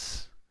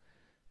is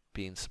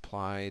being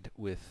supplied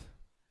with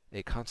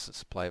a constant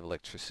supply of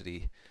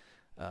electricity,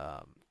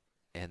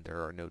 and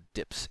there are no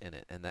dips in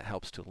it, and that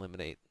helps to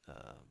eliminate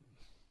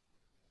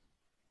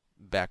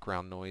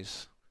background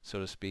noise, so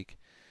to speak,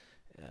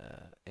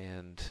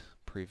 and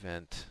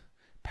prevent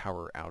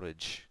power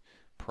outage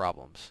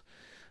problems.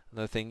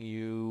 Another thing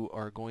you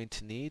are going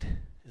to need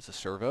is a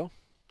servo.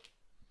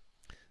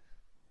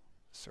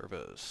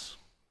 Servos,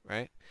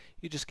 right?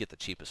 You just get the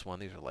cheapest one.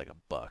 These are like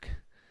 $1.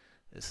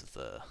 This is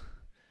the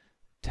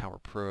Tower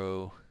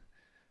Pro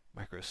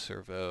Micro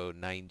Servo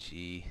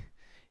 9G.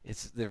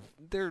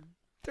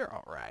 They're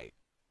all right.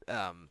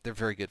 They're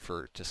very good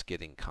for just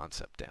getting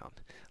concept down.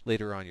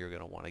 Later on, you're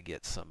going to want to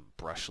get some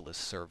brushless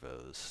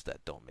servos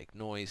that don't make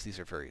noise. These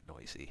are very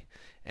noisy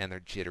and they're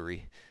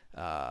jittery.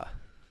 It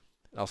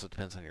also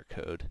depends on your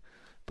code,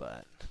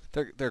 but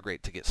they're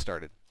great to get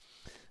started.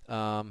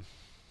 Let's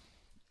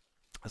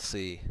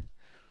see.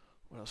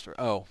 What else?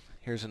 Oh,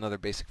 here's another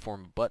basic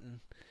form of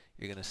button.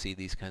 You're going to see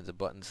these kinds of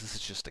buttons. This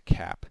is just a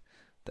cap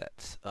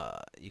that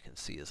you can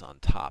see is on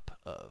top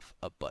of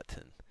a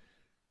button.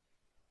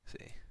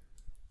 See?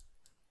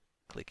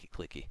 Clicky,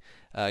 clicky.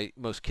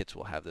 Most kits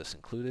will have this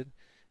included,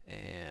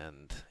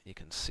 and you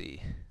can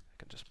see, I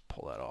can just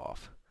pull that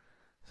off.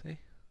 See?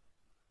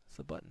 It's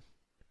the button.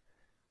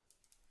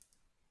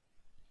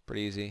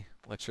 Pretty easy.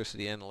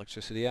 Electricity in,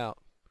 electricity out.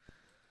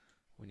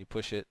 When you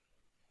push it,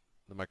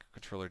 the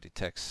microcontroller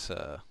detects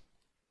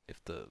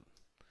if the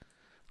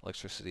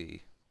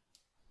electricity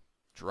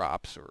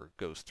drops or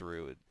goes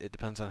through. It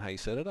depends on how you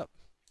set it up.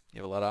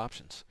 You have a lot of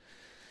options.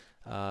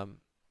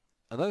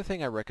 Another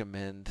thing I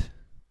recommend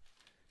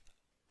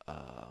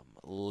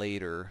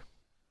later.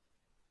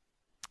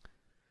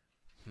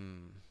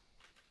 Should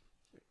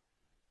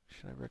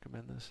I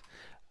recommend this?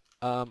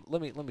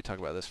 Let me talk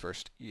about this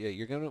first. Yeah,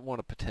 you're going to want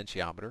a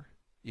potentiometer.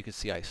 You can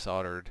see I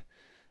soldered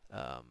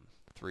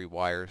 3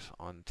 wires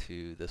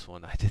onto this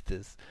one. I did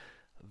this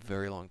a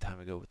very long time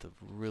ago with a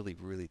really,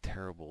 really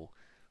terrible,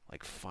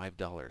 like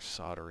 $5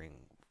 soldering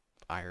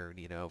iron,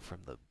 you know, from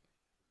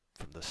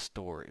the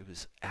store. It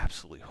was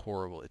absolutely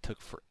horrible. It took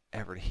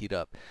forever to heat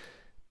up.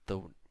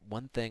 The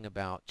one thing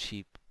about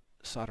cheap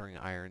soldering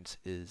irons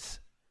is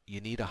you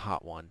need a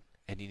hot one,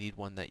 and you need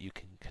one that you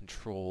can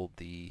control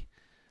the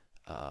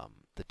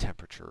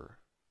temperature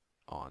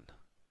on,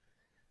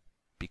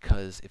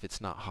 because if it's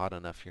not hot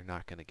enough, you're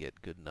not going to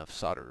get good enough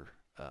solder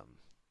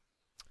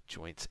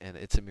joints. And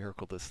it's a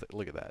miracle this,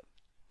 look at that,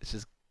 it's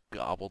just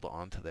gobbled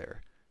onto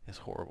there. It's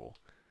horrible.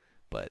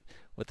 But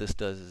what this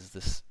does is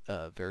this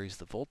varies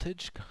the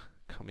voltage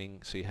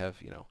coming, so you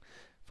have, you know,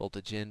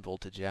 voltage in,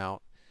 voltage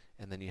out,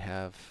 and then you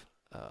have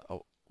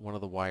one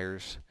of the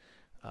wires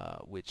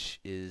which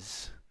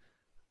is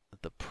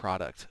the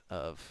product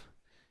of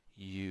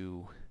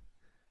you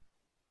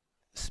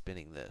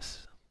spinning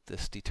this.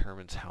 This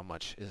determines how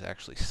much is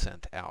actually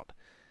sent out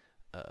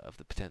of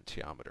the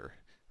potentiometer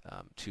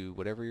to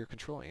whatever you're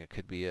controlling. It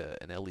could be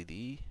an LED,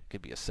 it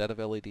could be a set of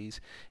LEDs,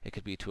 it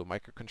could be to a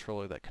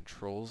microcontroller that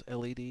controls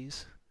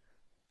LEDs,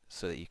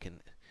 so that you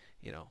can,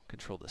 you know,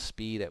 control the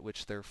speed at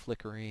which they're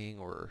flickering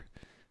or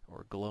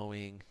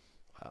glowing,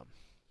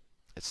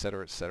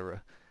 etc.,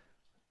 etc.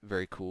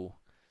 Very cool.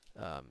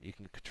 You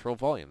can control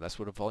volume. That's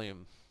what a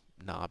volume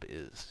knob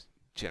is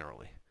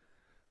generally.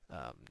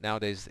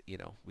 Nowadays, you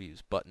know, we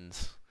use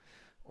buttons,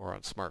 or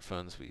on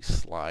smartphones we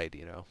slide,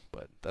 you know,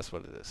 but that's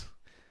what it is.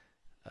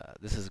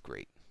 This is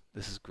great.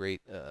 This is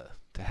great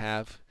to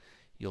have.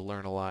 you'll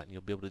learn a lot and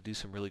you'll be able to do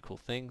some really cool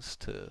things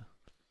to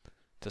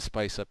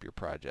spice up your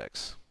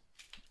projects.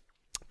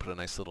 Put a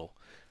nice little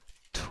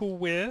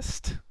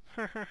twist.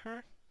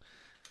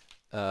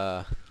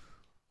 Another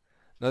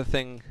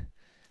thing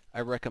I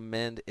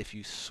recommend, if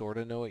you sort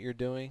of know what you're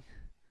doing,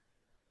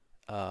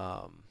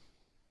 or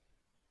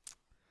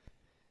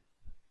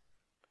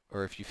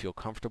if you feel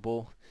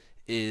comfortable,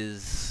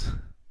 is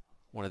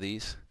one of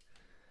these.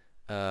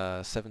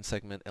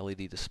 7-segment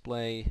LED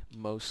display.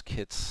 Most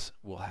kits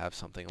will have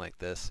something like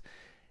this.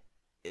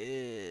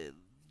 These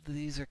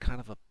are kind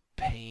of a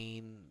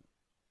pain.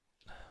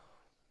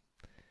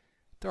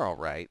 They're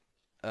alright.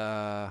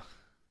 They're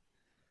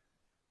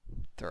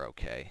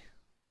okay.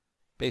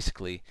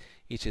 Basically,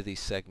 each of these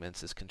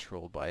segments is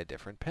controlled by a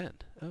different pin.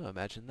 Oh,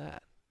 imagine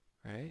that,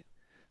 right?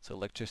 So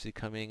electricity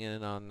coming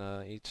in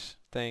on each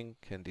thing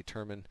can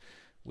determine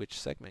which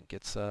segment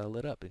gets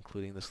lit up,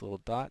 including this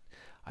little dot.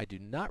 I do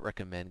not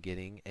recommend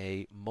getting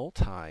a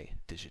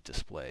multi-digit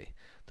display.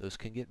 Those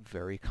can get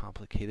very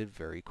complicated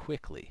very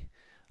quickly.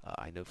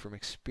 I know from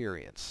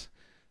experience.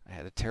 I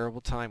had a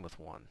terrible time with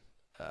one.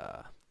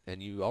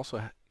 And you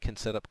also can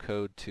set up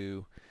code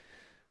to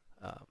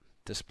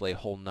display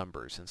whole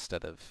numbers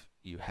instead of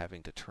you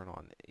having to turn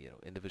on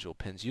individual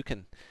pins. You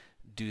can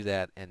do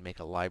that and make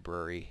a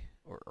library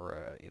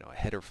or a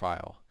header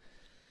file.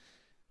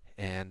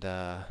 And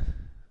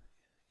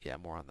yeah,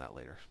 more on that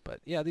later. But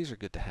yeah, these are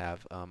good to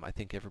have. I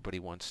think everybody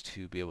wants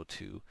to be able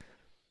to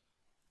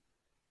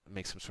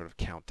make some sort of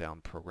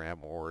countdown program,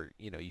 or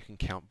you can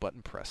count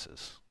button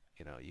presses.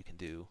 You can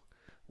do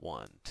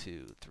 1,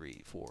 2,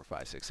 3, 4,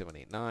 5, 6, 7,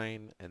 8,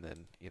 9, and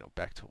then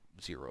back to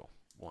 0.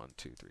 1,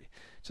 2, 3,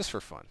 just for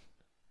fun.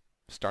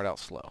 Start out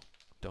slow.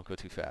 Don't go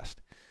too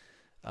fast.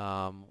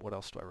 What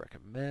else do I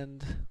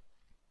recommend?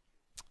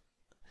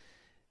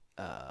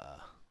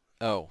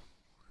 Oh,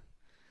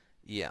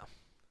 yeah.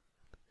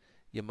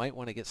 You might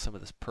want to get some of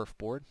this perf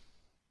board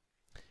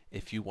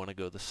if you want to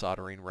go the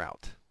soldering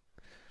route.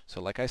 So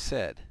like I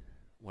said,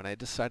 when I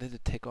decided to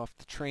take off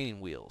the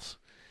training wheels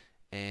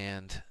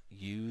and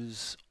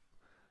use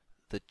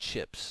the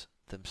chips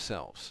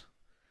themselves,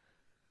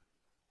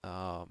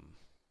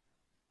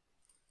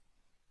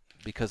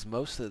 because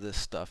most of this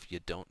stuff you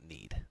don't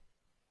need,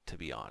 to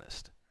be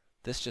honest.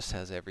 This just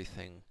has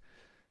everything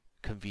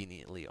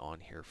conveniently on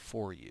here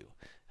for you.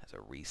 It has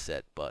a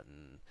reset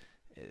button.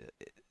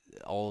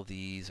 All of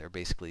these are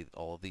basically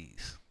all of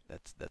these.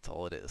 That's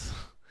all it is.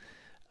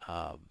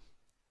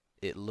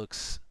 It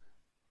looks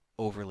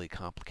overly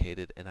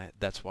complicated, and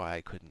that's why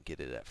I couldn't get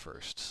it at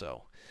first.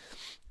 So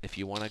if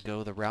you want to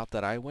go the route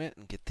that I went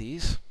and get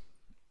these,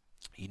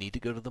 you need to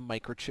go to the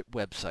Microchip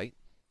website.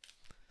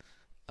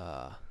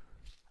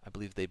 I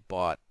believe they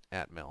bought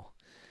Atmel.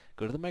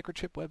 Go to the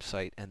Microchip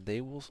website, and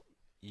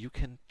you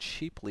can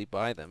cheaply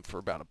buy them for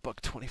about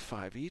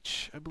 $1.25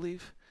 each, I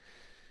believe.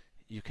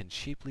 You can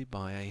cheaply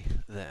buy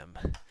them,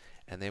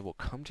 and they will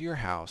come to your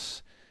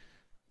house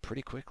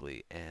pretty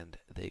quickly, and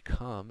they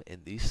come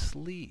in these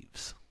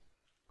sleeves.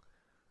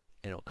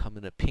 And it'll come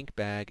in a pink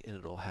bag, and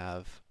it'll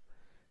have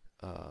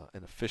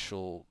an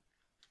official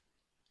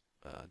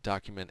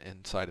document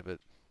inside of it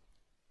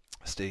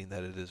stating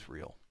that it is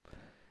real.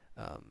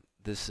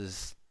 This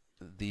is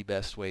the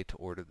best way to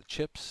order the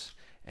chips,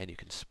 and you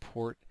can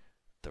support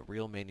the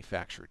real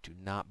manufacturer. Do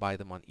not buy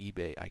them on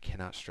eBay. I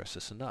cannot stress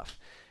this enough.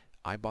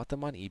 I bought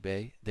them on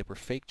eBay. They were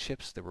fake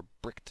chips. They were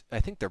bricked. I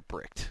think they're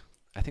bricked.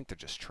 I think they're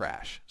just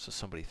trash, so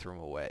somebody threw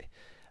them away.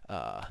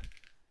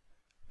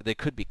 They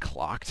could be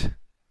clocked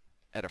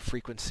at a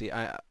frequency.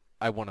 I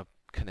want to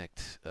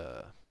connect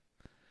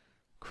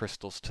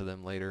crystals to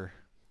them later.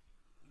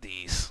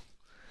 These,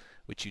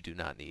 which you do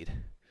not need.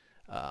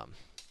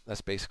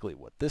 That's basically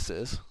what this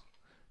is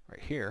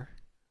right here.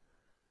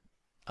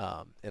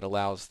 It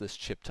allows this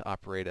chip to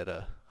operate at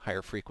a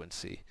higher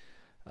frequency,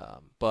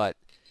 but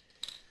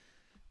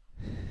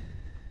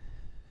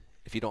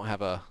if you don't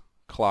have a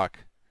clock,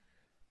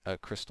 a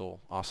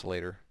crystal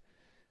oscillator,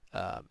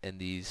 and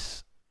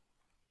these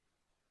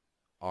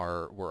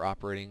were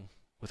operating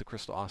with a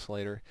crystal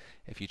oscillator,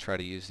 if you try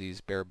to use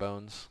these bare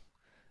bones,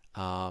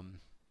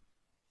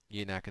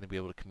 you're not going to be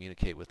able to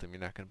communicate with them.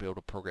 You're not going to be able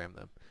to program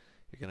them.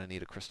 You're going to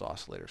need a crystal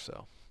oscillator.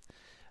 So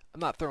I'm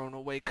not throwing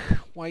away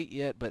quite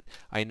yet, but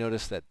I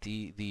noticed that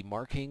the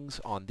markings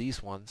on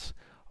these ones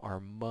are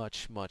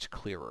much, much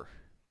clearer.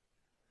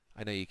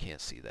 I know you can't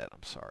see that.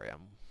 I'm sorry.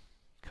 I'm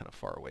kind of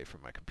far away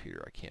from my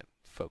computer. I can't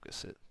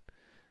focus it.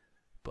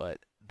 But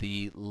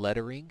the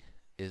lettering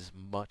is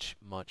much,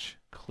 much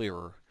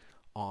clearer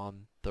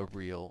on the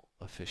real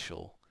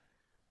official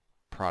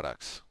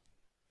products,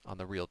 on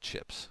the real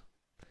chips.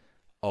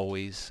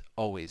 Always,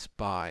 always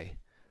buy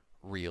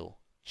real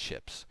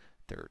chips.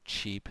 They're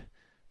cheap.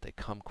 They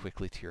come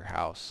quickly to your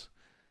house.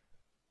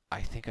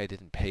 I think I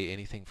didn't pay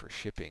anything for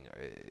shipping.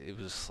 It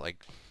was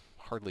like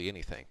hardly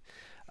anything.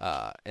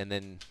 And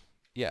then,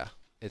 yeah,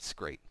 it's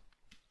great.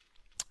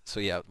 So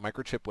yeah,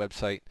 Microchip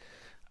website.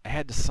 I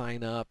had to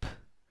sign up.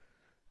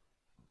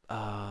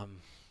 I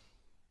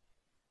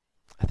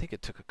think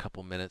it took a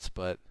couple minutes,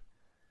 but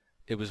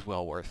it was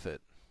well worth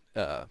it.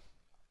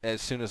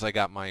 as soon as I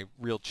got my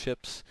real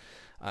chips,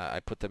 I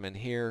put them in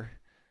here.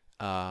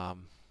 I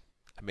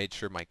made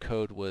sure my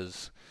code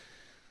was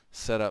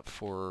set up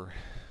for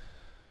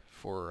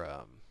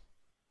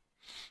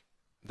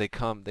they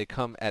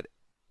come at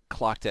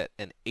clocked at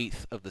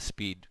 1/8 of the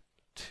speed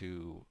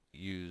to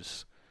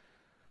use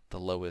the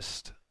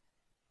lowest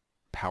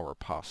power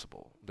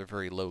possible. They're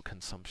very low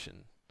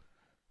consumption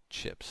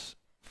chips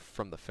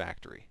from the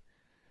factory,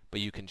 but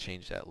you can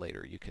change that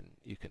later. You can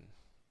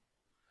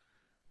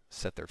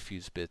set their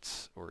fuse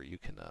bits, or you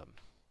can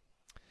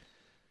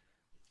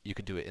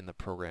do it in the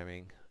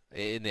programming,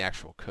 in the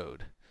actual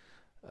code.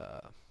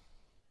 But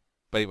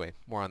anyway,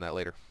 more on that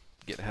later.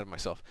 Getting ahead of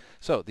myself.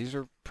 So these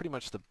are pretty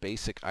much the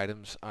basic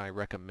items I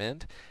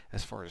recommend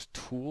as far as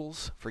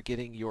tools for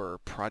getting your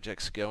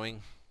projects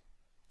going.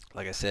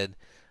 Like I said,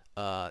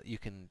 you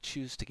can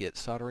choose to get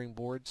soldering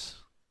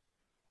boards,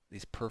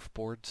 these perf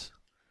boards.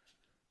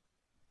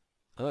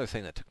 Another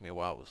thing that took me a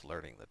while was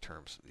learning the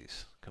terms of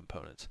these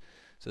components.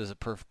 So there's a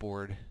perf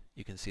board.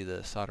 You can see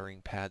the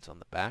soldering pads on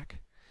the back,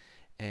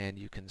 and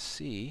you can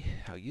see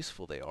how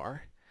useful they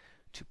are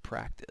to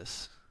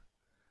practice.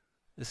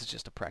 This is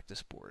just a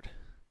practice board.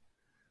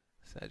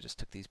 So I just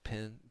took these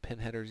pin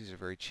headers. These are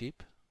very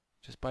cheap.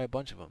 Just buy a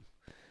bunch of them.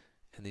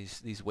 And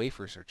these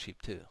wafers are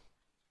cheap too.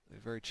 They're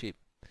very cheap.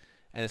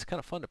 And it's kind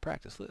of fun to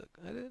practice. Look,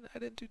 I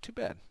didn't do too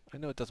bad. I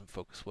know it doesn't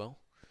focus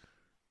well,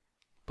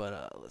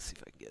 but let's see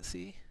if I can get.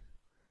 See,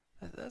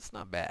 that's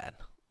not bad.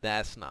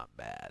 That's not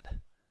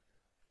bad.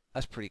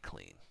 That's pretty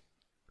clean.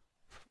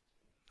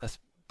 That's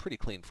pretty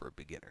clean for a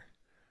beginner.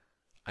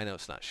 I know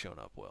it's not showing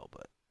up well,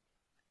 but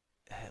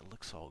it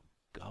looks all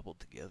gobbled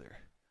together.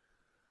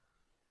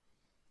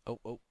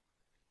 Oh,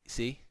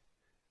 see?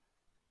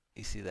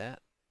 You see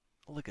that?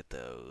 Look at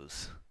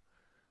those.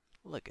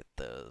 Look at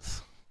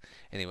those.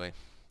 Anyway,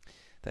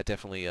 that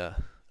definitely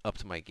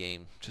upped my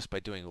game just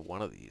by doing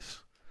one of these.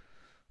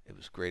 It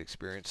was a great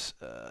experience.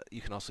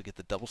 You can also get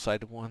the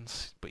double-sided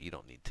ones, but you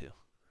don't need to.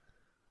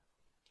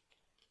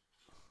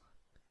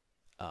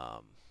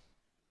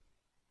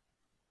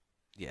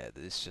 Yeah,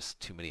 there's just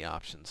too many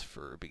options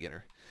for a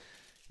beginner.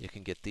 You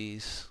can get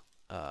these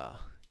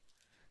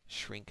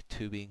shrink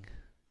tubing,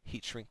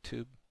 heat shrink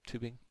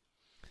tubing.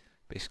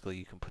 Basically,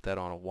 you can put that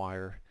on a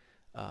wire,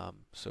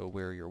 so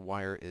where your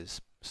wire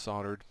is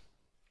soldered.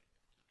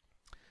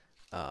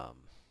 So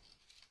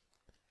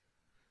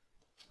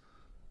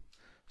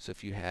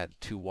if you had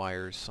two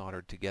wires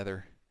soldered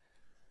together,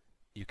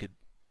 you could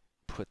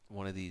put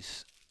one of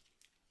these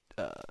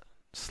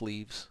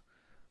sleeves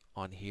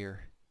on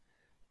here,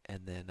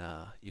 and then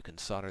you can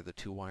solder the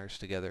two wires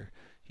together.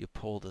 You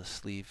pull the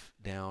sleeve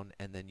down,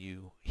 and then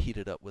you heat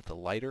it up with a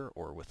lighter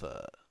or with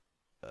a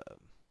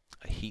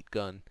heat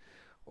gun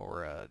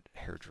or a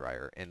hair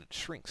dryer, and it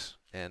shrinks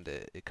and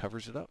it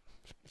covers it up.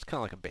 It's kind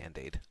of like a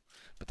band-aid,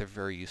 but they're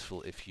very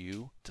useful if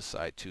you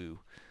decide to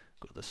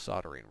go the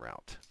soldering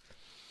route.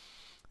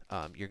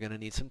 You're going to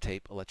need some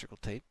tape, electrical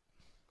tape,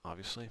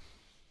 obviously.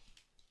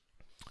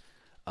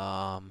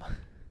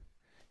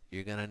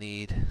 You're going to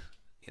need,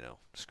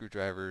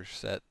 screwdriver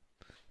set.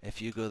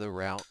 If you go the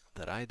route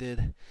that I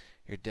did,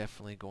 you're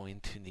definitely going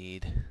to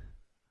need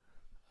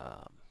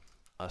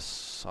a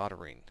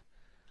soldering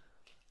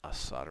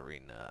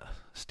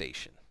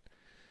station.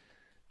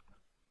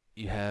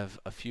 You have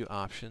a few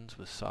options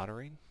with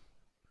soldering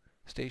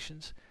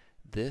stations.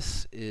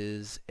 This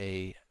is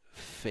a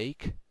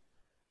fake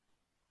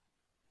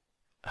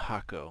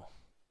Hako.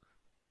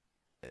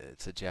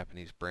 It's a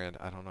Japanese brand.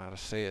 I don't know how to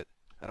say it.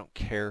 I don't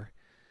care.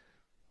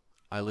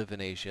 I live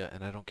in Asia,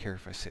 and I don't care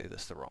if I say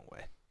this the wrong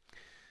way.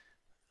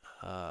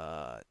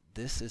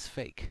 This is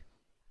fake.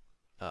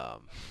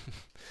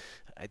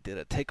 I did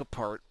a take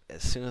apart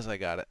as soon as I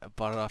got it. I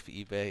bought it off of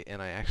eBay, and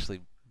I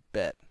actually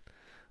bet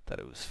that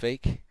it was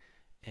fake,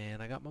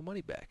 and I got my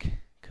money back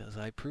because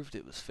I proved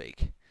it was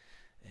fake.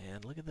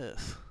 And look at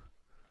this.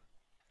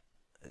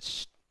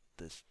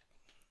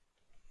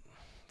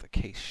 The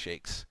case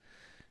shakes.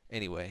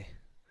 Anyway,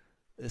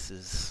 this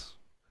is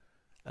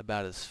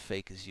about as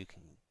fake as you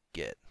can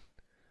get.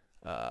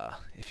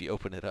 If you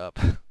open it up,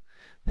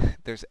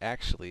 there's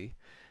actually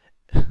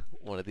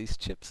one of these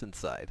chips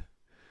inside.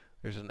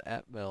 There's an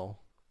Atmel.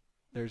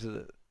 There's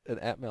an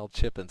Atmel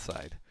chip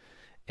inside,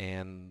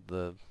 and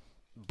the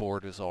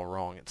board is all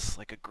wrong. It's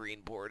like a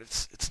green board.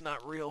 It's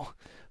not real,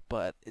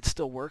 but it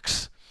still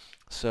works.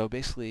 So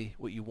basically,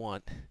 what you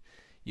want,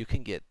 you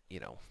can get.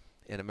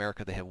 In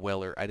America they have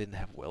Weller. I didn't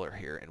have Weller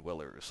here, and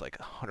Weller is like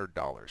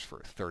 $100 for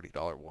a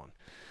 $30 one.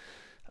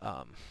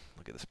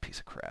 Look at this piece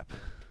of crap.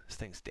 This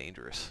thing's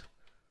dangerous.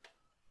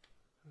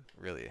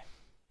 Really.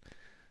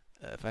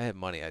 If I had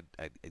money,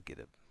 I'd get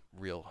a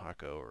real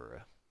Hako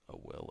or a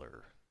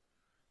Weller,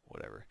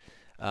 whatever.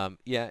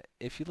 Yeah,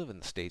 if you live in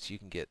the States, you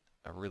can get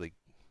a really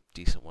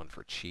decent one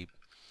for cheap.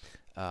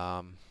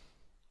 Yeah,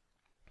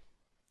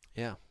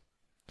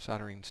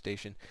 soldering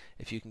station.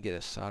 If you can get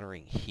a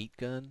soldering heat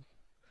gun,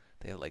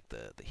 they have like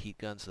the heat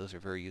guns. Those are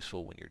very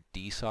useful when you're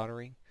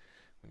desoldering,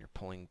 when you're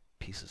pulling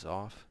pieces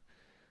off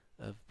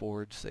of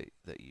boards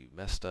that you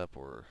messed up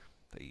or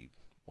that you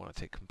want to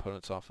take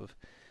components off of.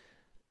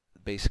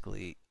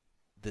 Basically,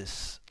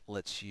 this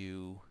lets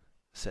you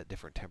set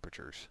different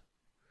temperatures,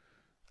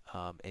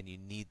 and you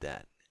need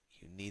that.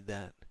 You need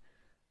that.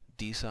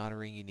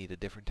 Desoldering, you need a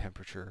different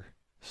temperature.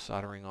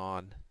 Soldering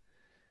on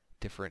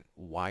different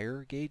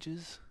wire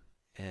gauges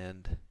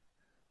and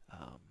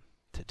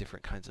to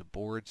different kinds of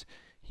boards,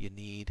 you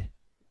need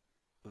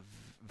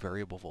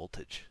variable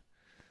voltage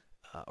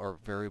or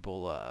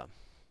variable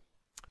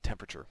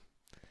temperature.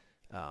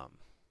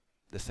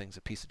 This thing's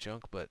a piece of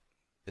junk, but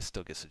it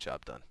still gets the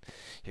job done.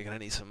 You're gonna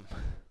need some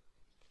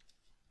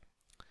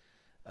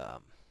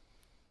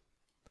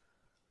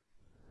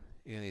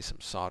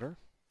solder,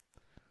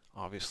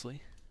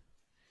 obviously.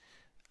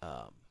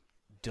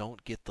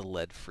 Don't get the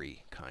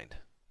lead-free kind.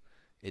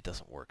 It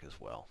doesn't work as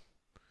well.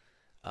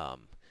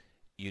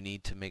 You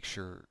need to make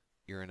sure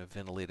you're in a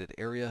ventilated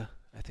area.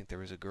 I think there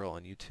was a girl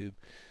on YouTube.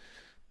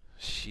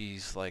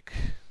 She's like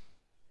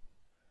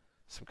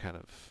some kind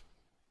of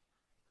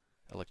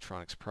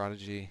electronics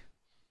prodigy,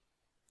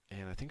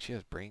 and I think she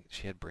had brain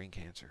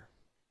cancer.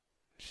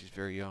 She's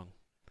very young.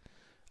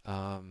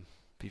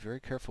 Be very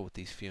careful with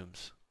these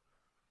fumes.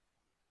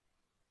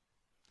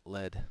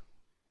 Lead,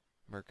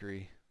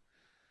 mercury,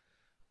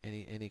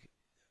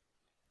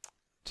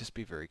 just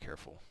be very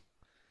careful.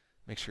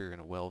 Make sure you're in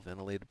a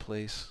well-ventilated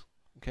place,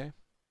 okay?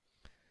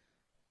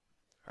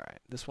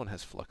 Alright, this one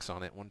has flux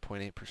on it,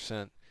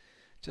 1.8%.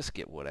 Just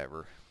get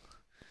whatever.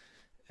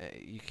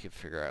 You can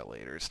figure out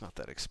later, it's not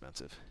that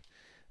expensive.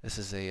 This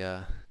is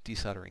a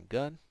desoldering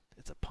gun.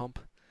 It's a pump.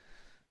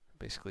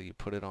 Basically, you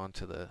put it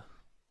onto the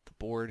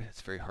board.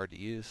 It's very hard to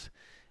use.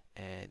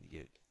 And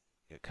you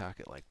cock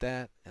it like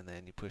that, and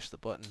then you push the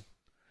button,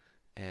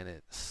 and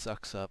it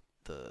sucks up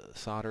the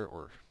solder,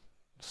 or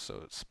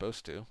so it's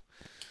supposed to.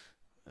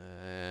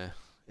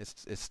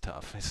 It's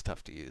tough. It's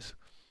tough to use.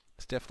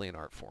 It's definitely an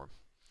art form.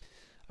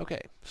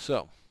 Okay,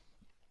 so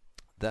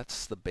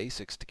that's the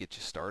basics to get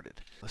you started.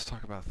 Let's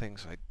talk about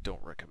things I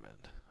don't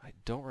recommend. I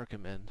don't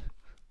recommend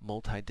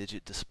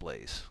multi-digit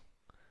displays.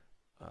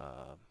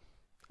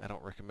 I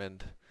don't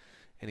recommend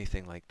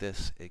anything like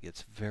this. It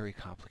gets very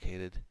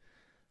complicated.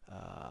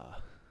 I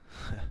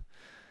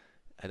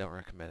don't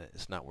recommend it.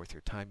 It's not worth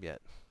your time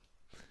yet.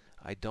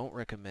 I don't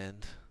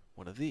recommend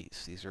one of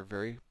these. These are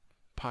very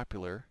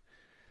popular.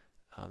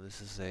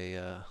 This is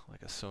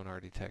like a sonar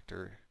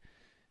detector.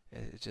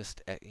 It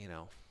just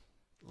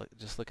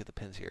just look at the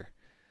pins here.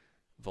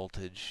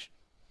 Voltage.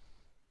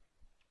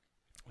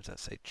 What's that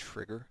say?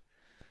 Trigger,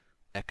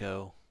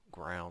 echo,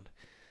 ground.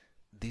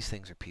 These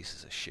things are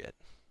pieces of shit.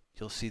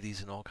 You'll see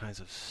these in all kinds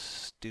of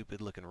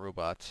stupid looking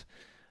robots,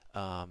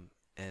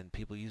 and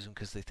people use them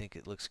because they think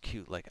it looks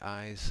cute, like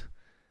eyes.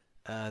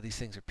 These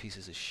things are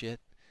pieces of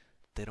shit.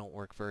 They don't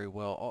work very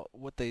well.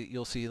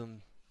 You'll see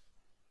them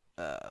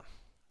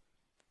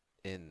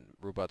in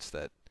robots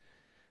that,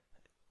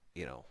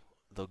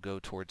 they'll go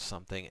towards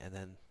something and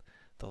then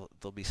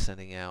they'll be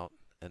sending out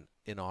an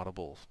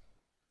inaudible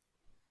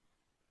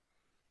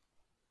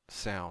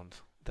sound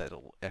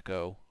that'll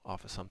echo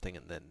off of something,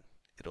 and then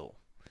it'll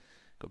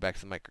go back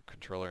to the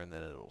microcontroller, and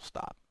then it'll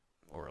stop,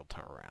 or it'll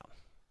turn around.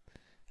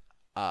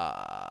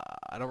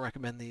 I don't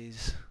recommend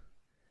these.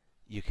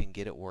 You can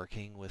get it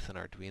working with an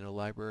Arduino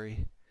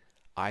library.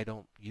 I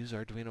don't use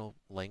Arduino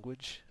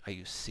language. I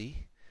use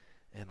C,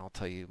 and I'll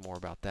tell you more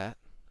about that.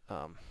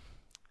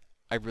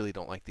 I really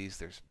don't like these.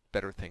 There's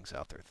better things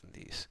out there than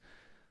these.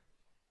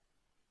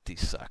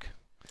 These suck.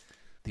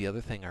 The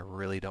other thing I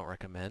really don't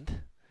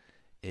recommend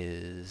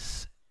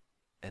is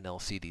an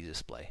LCD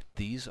display.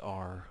 These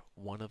are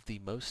one of the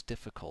most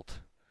difficult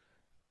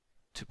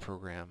to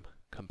program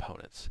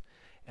components,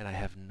 and I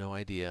have no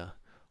idea.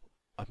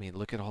 I mean,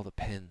 look at all the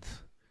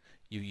pins.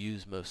 You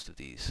use most of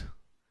these.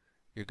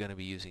 You're going to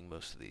be using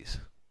most of these.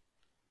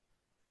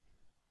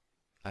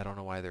 I don't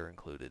know why they're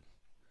included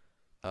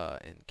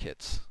in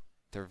kits.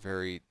 They're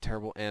very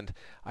terrible, and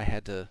I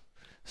had to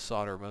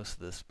solder most of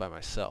this by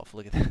myself.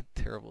 Look at that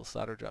terrible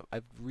solder job.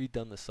 I've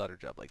redone the solder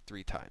job like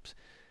 3 times.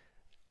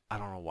 I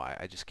don't know why.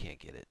 I just can't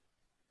get it.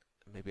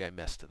 Maybe I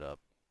messed it up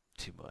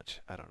too much.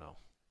 I don't know.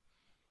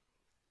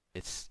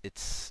 It's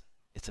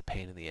a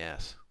pain in the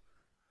ass.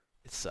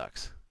 It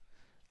sucks.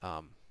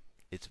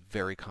 It's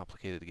very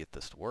complicated to get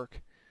this to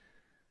work.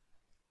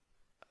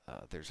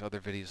 There's other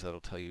videos that'll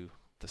tell you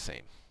the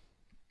same.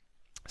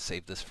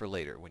 Save this for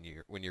later when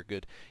you're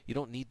good. You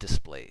don't need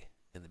display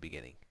in the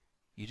beginning.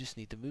 You just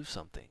need to move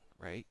something,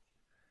 right?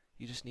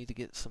 You just need to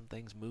get some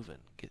things moving.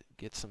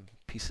 Get some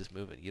pieces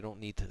moving. You don't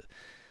need to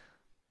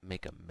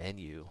make a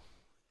menu.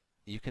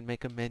 You can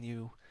make a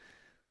menu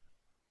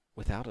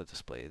without a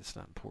display. It's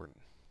not important.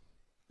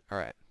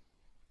 Alright.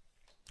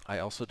 I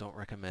also don't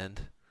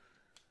recommend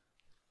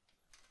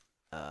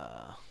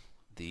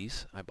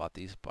these. I bought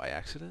these by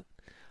accident.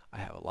 I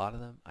have a lot of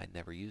them. I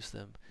never use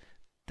them.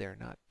 They're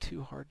not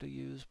too hard to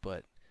use,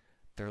 but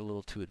they're a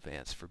little too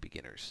advanced for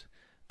beginners.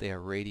 They are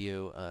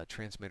radio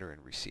transmitter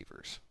and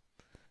receivers.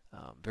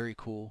 Very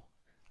cool,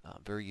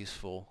 very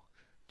useful.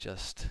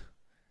 Just,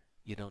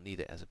 you don't need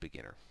it as a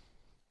beginner.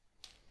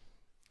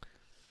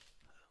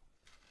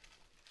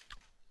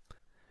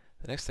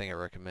 The next thing I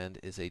recommend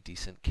is a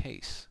decent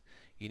case.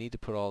 You need to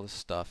put all this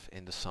stuff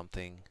into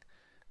something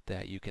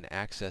that you can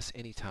access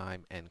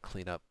anytime and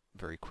clean up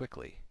very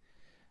quickly.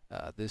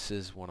 This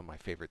is one of my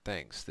favorite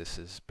things. This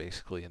is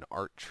basically an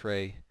art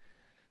tray,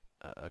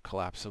 a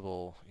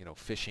collapsible,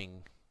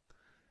 fishing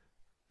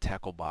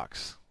tackle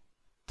box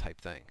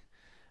type thing.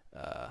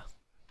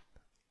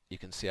 You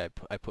can see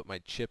I put my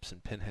chips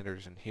and pin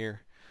headers in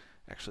here.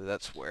 Actually,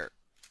 that's where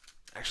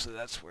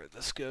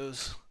this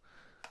goes.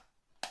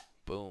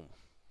 Boom,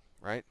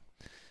 right?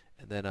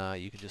 And then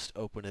you can just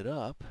open it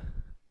up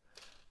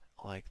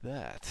like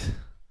that.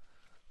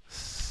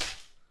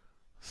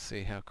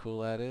 See how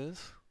cool that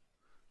is?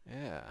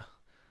 Yeah.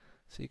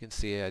 So you can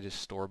see I just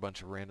store a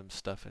bunch of random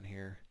stuff in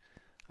here.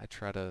 I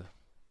try to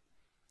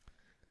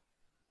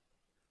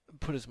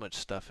put as much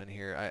stuff in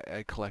here.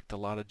 I collect a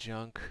lot of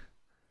junk.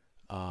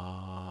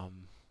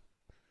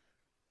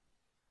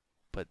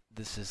 But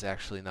this is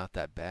actually not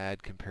that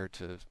bad compared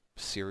to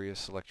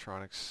serious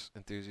electronics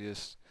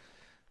enthusiasts.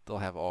 They'll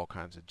have all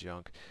kinds of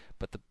junk.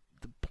 But the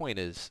point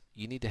is,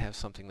 you need to have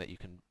something that you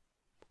can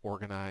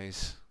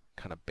organize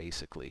kind of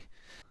basically.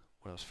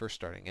 When I was first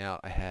starting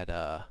out, I had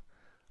a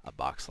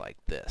box like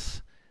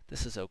this.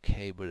 This is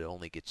okay, but it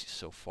only gets you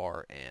so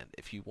far, and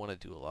if you want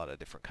to do a lot of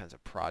different kinds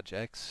of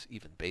projects,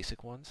 even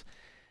basic ones,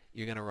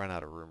 you're going to run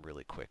out of room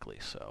really quickly.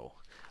 So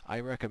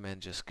I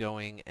recommend just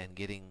going and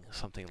getting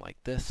something like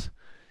this.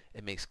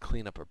 It makes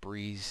cleanup a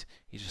breeze.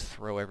 You just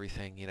throw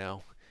everything,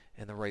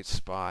 in the right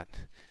spot,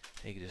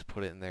 and you can just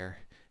put it in there,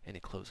 and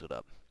you close it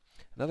up.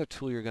 Another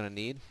tool you're going to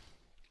need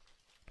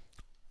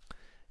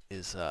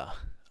is a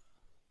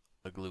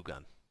glue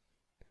gun.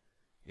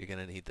 You're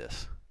going to need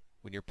this.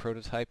 When you're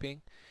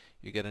prototyping,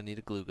 you're going to need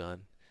a glue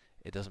gun.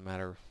 It doesn't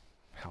matter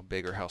how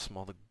big or how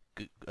small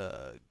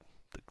the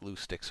glue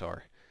sticks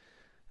are,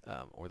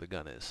 or the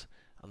gun is.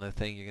 Another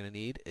thing you're going to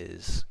need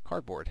is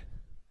cardboard,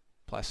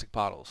 plastic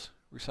bottles,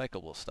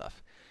 recyclable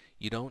stuff.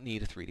 You don't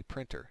need a 3D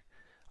printer.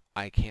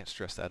 I can't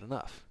stress that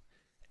enough.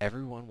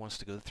 Everyone wants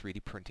to go the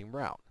 3D printing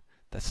route.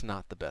 That's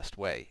not the best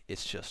way.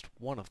 It's just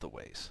one of the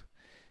ways.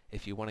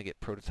 If you want to get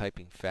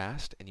prototyping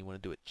fast and you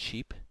want to do it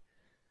cheap,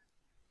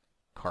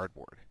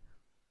 cardboard,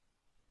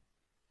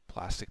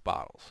 plastic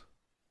bottles,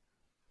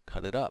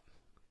 cut it up,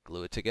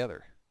 glue it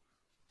together.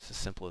 It's as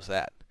simple as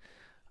that.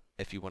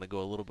 If you want to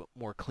go a little bit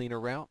more cleaner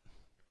route,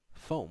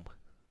 foam.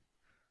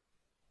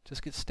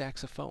 Just get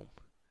stacks of foam,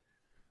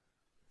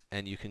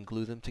 and you can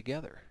glue them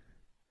together.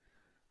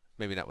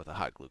 Maybe not with a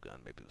hot glue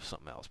gun, maybe with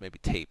something else. Maybe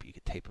tape. You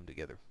could tape them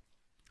together.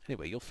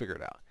 Anyway, you'll figure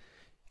it out.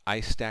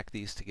 I stack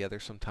these together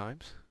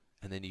sometimes,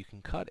 and then you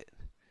can cut it.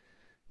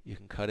 You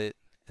can cut it,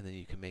 and then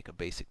you can make a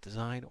basic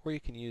design, or you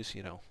can use,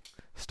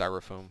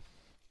 styrofoam.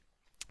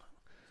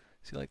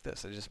 See, like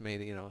this. I just made,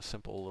 a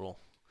simple little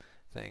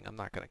thing. I'm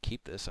not going to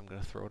keep this. I'm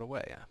going to throw it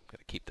away. I'm going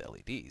to keep the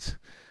LEDs.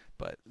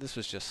 But this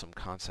was just some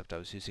concept I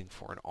was using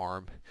for an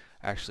arm.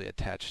 I actually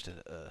attached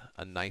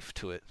a knife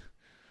to it,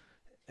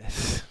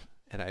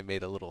 and I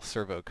made a little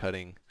servo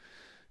cutting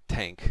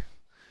tank.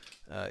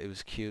 It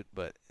was cute,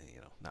 but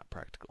not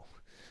practical.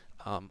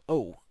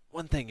 Oh,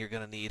 one thing you're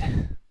going to need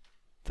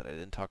that I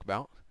didn't talk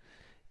about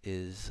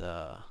is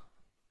a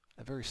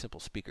very simple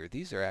speaker.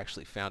 These are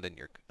actually found in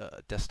your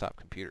desktop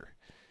computer.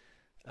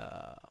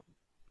 Here's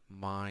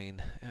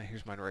mine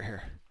right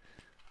here.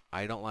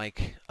 I don't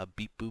like a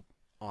beep boop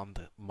on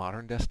the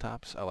modern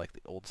desktops. I like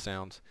the old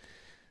sounds.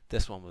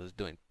 This one was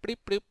doing bleep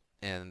bloop,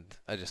 and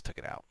I just took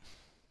it out.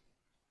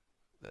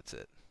 That's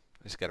it.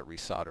 I just got to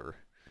resolder,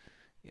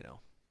 the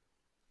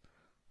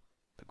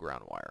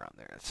ground wire on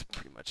there. That's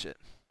pretty much it.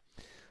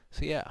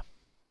 So yeah,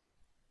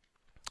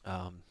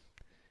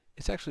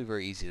 it's actually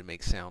very easy to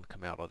make sound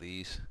come out of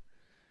these.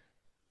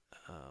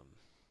 I can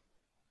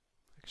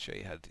show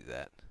you how to do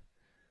that.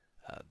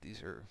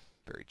 These are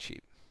very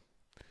cheap.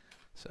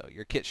 So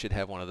your kit should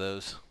have one of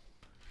those.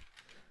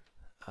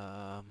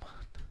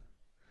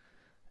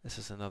 This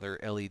is another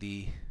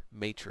LED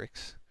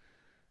matrix.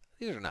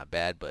 These are not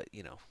bad, but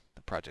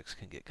the projects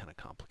can get kind of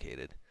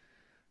complicated.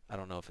 I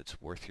don't know if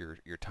it's worth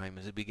your time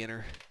as a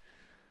beginner.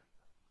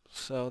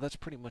 So that's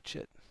pretty much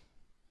it.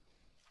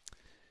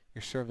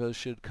 Your servos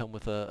should come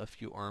with a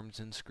few arms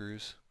and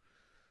screws,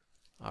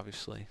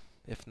 obviously.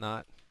 If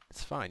not,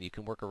 it's fine. You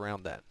can work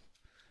around that,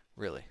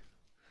 really.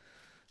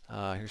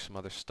 Here's some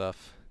other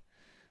stuff.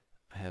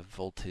 I have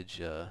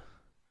voltage, I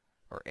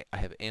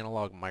have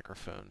analog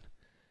microphone.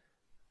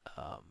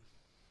 I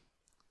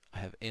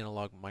have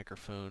analog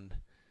microphone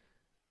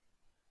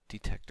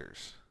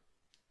detectors,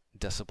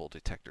 decibel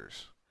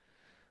detectors.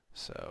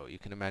 So you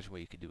can imagine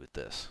what you could do with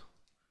this.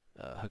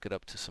 Hook it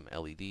up to some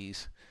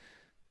LEDs.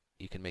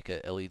 You can make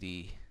a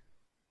LED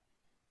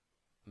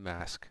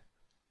mask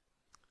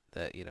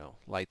that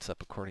lights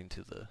up according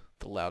to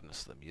the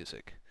loudness of the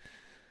music.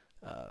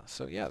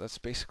 So yeah, that's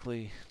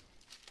basically.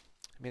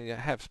 I mean, I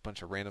have a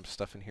bunch of random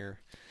stuff in here.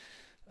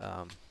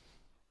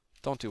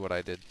 Don't do what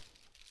I did.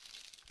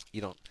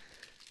 You don't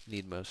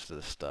need most of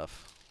this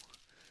stuff.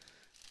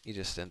 You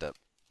just end up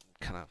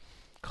kind of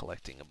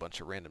collecting a bunch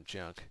of random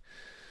junk.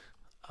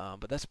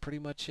 But that's pretty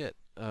much it.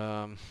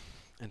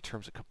 in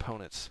terms of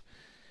components.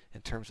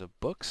 In terms of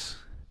books,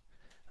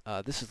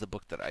 this is the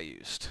book that I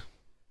used.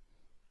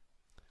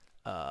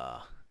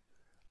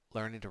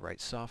 Learning to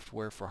Write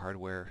Software for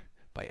Hardware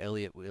by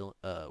Elliot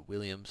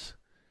Williams.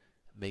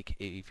 Make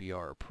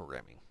AVR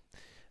Programming.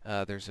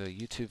 There's a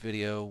YouTube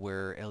video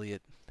where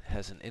Elliot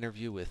has an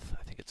interview with,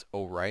 I think it's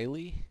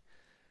O'Reilly,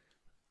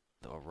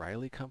 the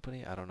O'Reilly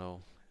company. I don't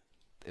know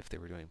if they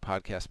were doing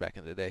podcasts back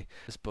in the day.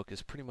 This book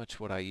is pretty much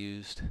what I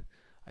used.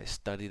 I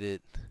studied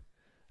it.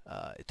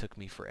 It took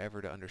me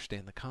forever to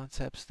understand the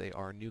concepts. They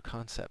are new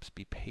concepts.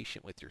 Be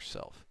patient with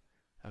yourself.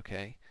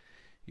 Okay?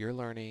 You're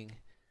learning.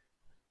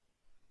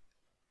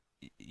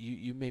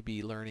 You may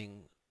be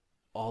learning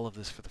all of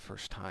this for the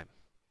first time.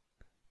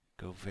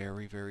 Go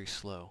very, very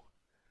slow.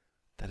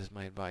 That is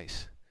my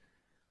advice.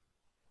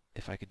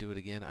 If I could do it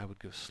again, I would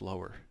go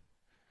slower.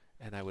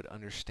 And I would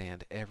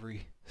understand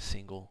every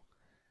single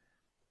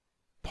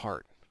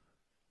part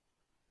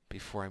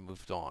before I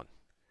moved on.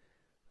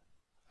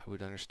 I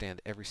would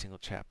understand every single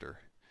chapter.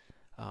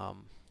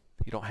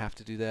 You don't have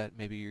to do that.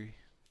 Maybe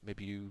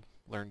you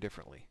learn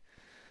differently.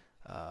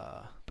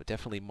 But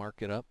definitely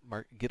mark it up.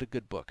 Get a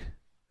good book.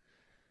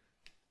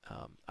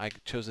 I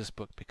chose this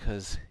book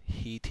because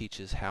he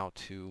teaches how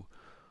to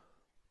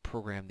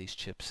program these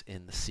chips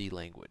in the C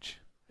language,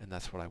 and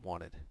that's what I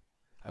wanted.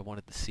 I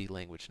wanted the C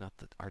language, not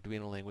the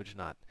Arduino language,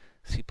 not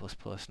C++,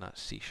 not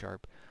C#.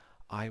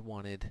 I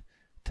wanted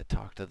to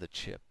talk to the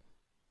chip.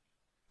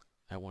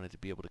 I wanted to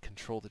be able to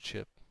control the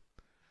chip,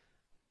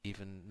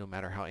 even no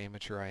matter how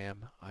amateur I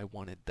am. I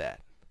wanted that,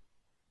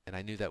 and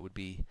I knew that would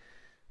be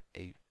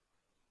a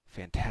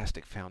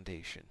fantastic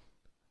foundation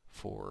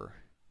for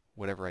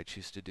whatever I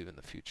choose to do in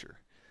the future.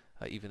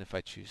 Even if I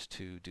choose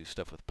to do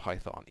stuff with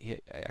Python. He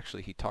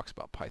talks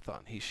about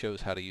Python. He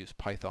shows how to use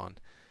Python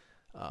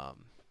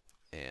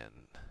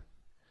and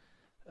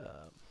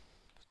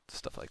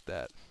stuff like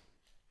that.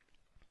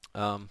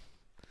 Oh,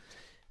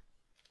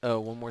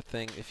 one more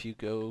thing. If you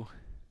do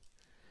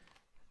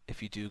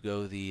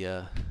go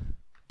the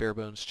bare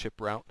bones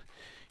chip route,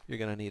 you're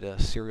going to need a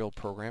serial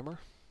programmer.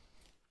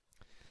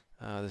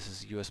 This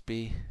is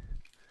USB.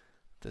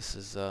 This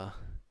is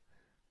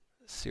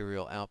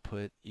serial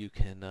output. You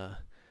can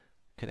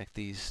connect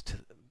these to,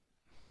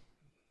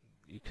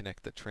 you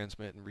connect the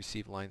transmit and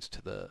receive lines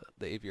to the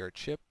AVR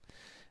chip,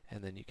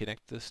 and then you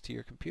connect this to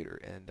your computer,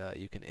 and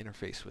you can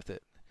interface with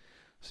it.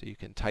 So you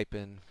can type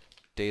in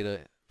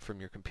data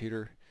from your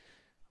computer,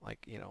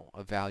 like, you know,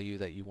 a value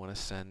that you want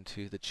to send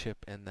to the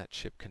chip, and that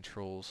chip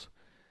controls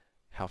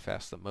how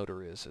fast the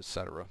motor is,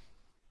 etc.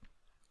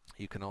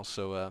 You can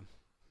also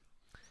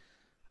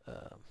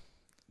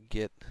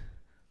get,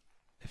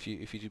 if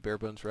you do bare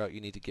bones route, you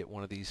need to get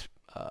one of these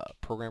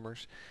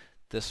programmers.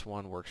 This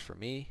one works for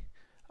me.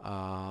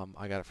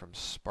 I got it from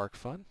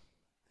SparkFun.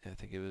 I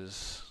think it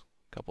was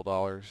a couple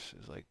dollars. It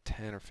was like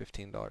 $10 or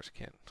 $15.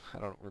 I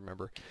don't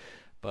remember,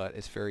 but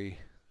it's very,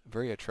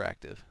 very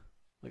attractive.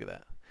 Look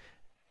at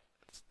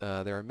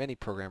that. There are many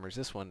programmers.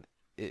 This one,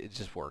 it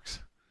just works.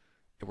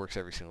 It works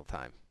every single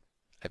time.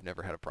 I've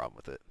never had a problem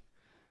with it.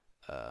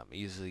 It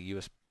uses a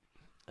US,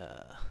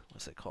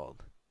 what's it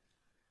called?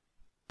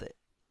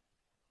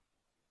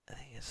 I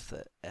think it's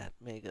the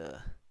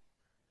Atmega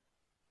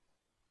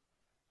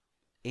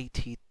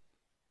AT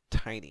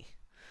Tiny.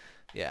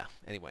 Yeah,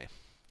 anyway,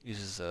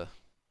 uses a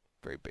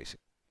very basic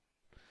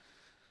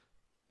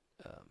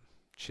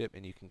chip,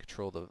 and you can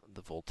control the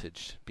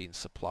voltage being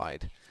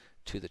supplied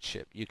to the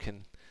chip.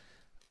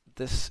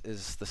 This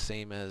is the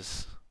same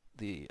as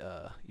the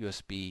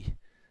USB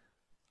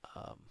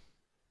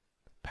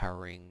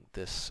powering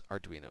this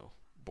Arduino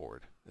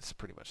board. It's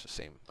pretty much the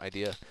same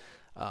idea.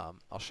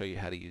 I'll show you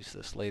how to use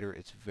this later.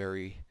 It's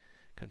very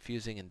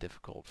confusing and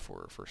difficult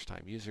for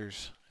first-time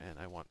users, and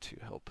I want to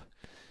help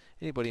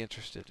anybody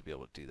interested to be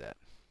able to do that.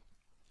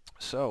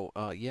 So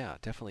yeah,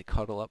 definitely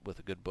cuddle up with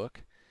a good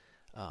book.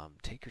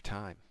 Take your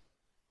time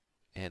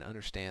and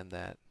understand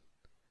that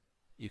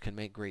you can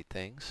make great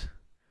things,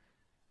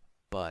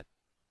 but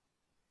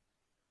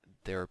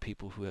there are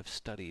people who have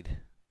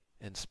studied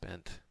and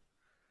spent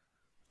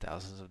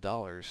thousands of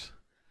dollars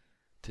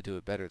to do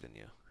it better than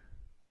you.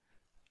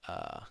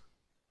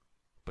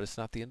 But it's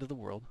not the end of the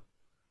world.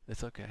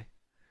 It's okay.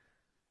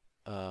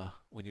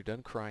 When you're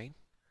done crying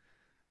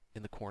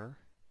in the corner,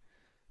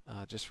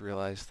 just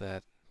realize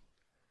that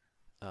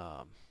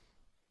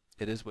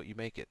it is what you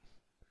make it.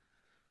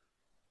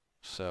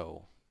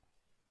 So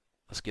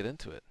let's get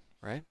into it,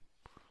 right?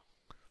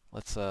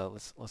 Let's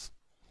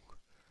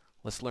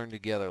learn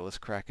together. Let's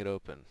crack it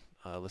open.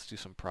 Let's do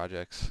some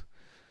projects.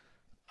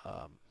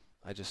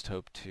 I just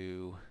hope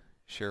to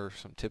share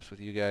some tips with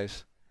you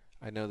guys.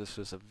 I know this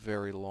was a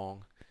very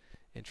long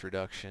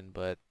introduction,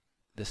 but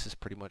this is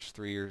pretty much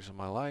 3 years of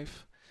my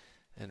life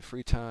and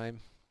free time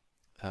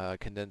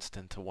condensed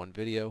into one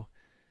video.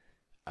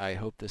 I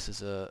hope this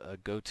is a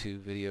go-to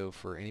video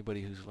for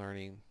anybody who's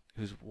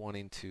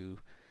wanting to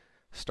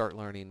start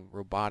learning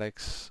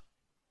robotics,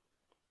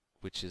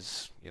 which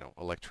is, you know,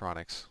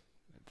 electronics.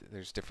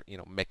 There's different, you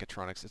know,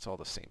 mechatronics. It's all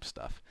the same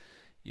stuff.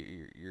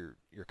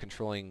 You're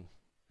controlling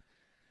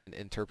and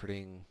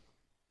interpreting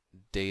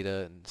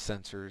data and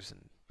sensors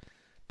and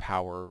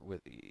power.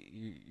 With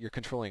you're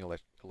controlling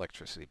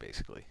electricity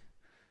basically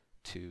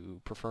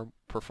to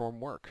perform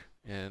work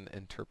and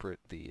interpret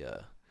the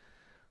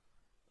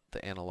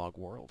analog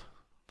world,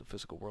 the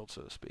physical world,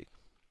 so to speak.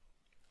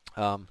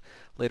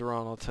 Later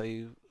on, I'll tell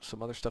you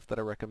some other stuff that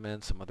I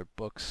recommend, some other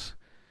books,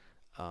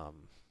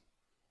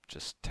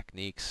 just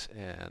techniques,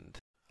 and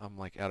I'm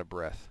like out of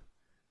breath.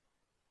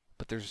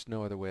 But there's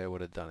no other way I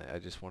would have done it. I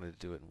just wanted to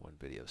do it in one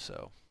video,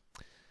 so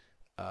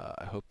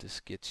I hope this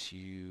gets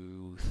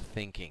you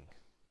thinking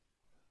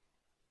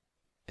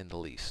in the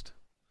least.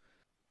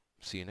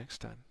 See you next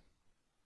time.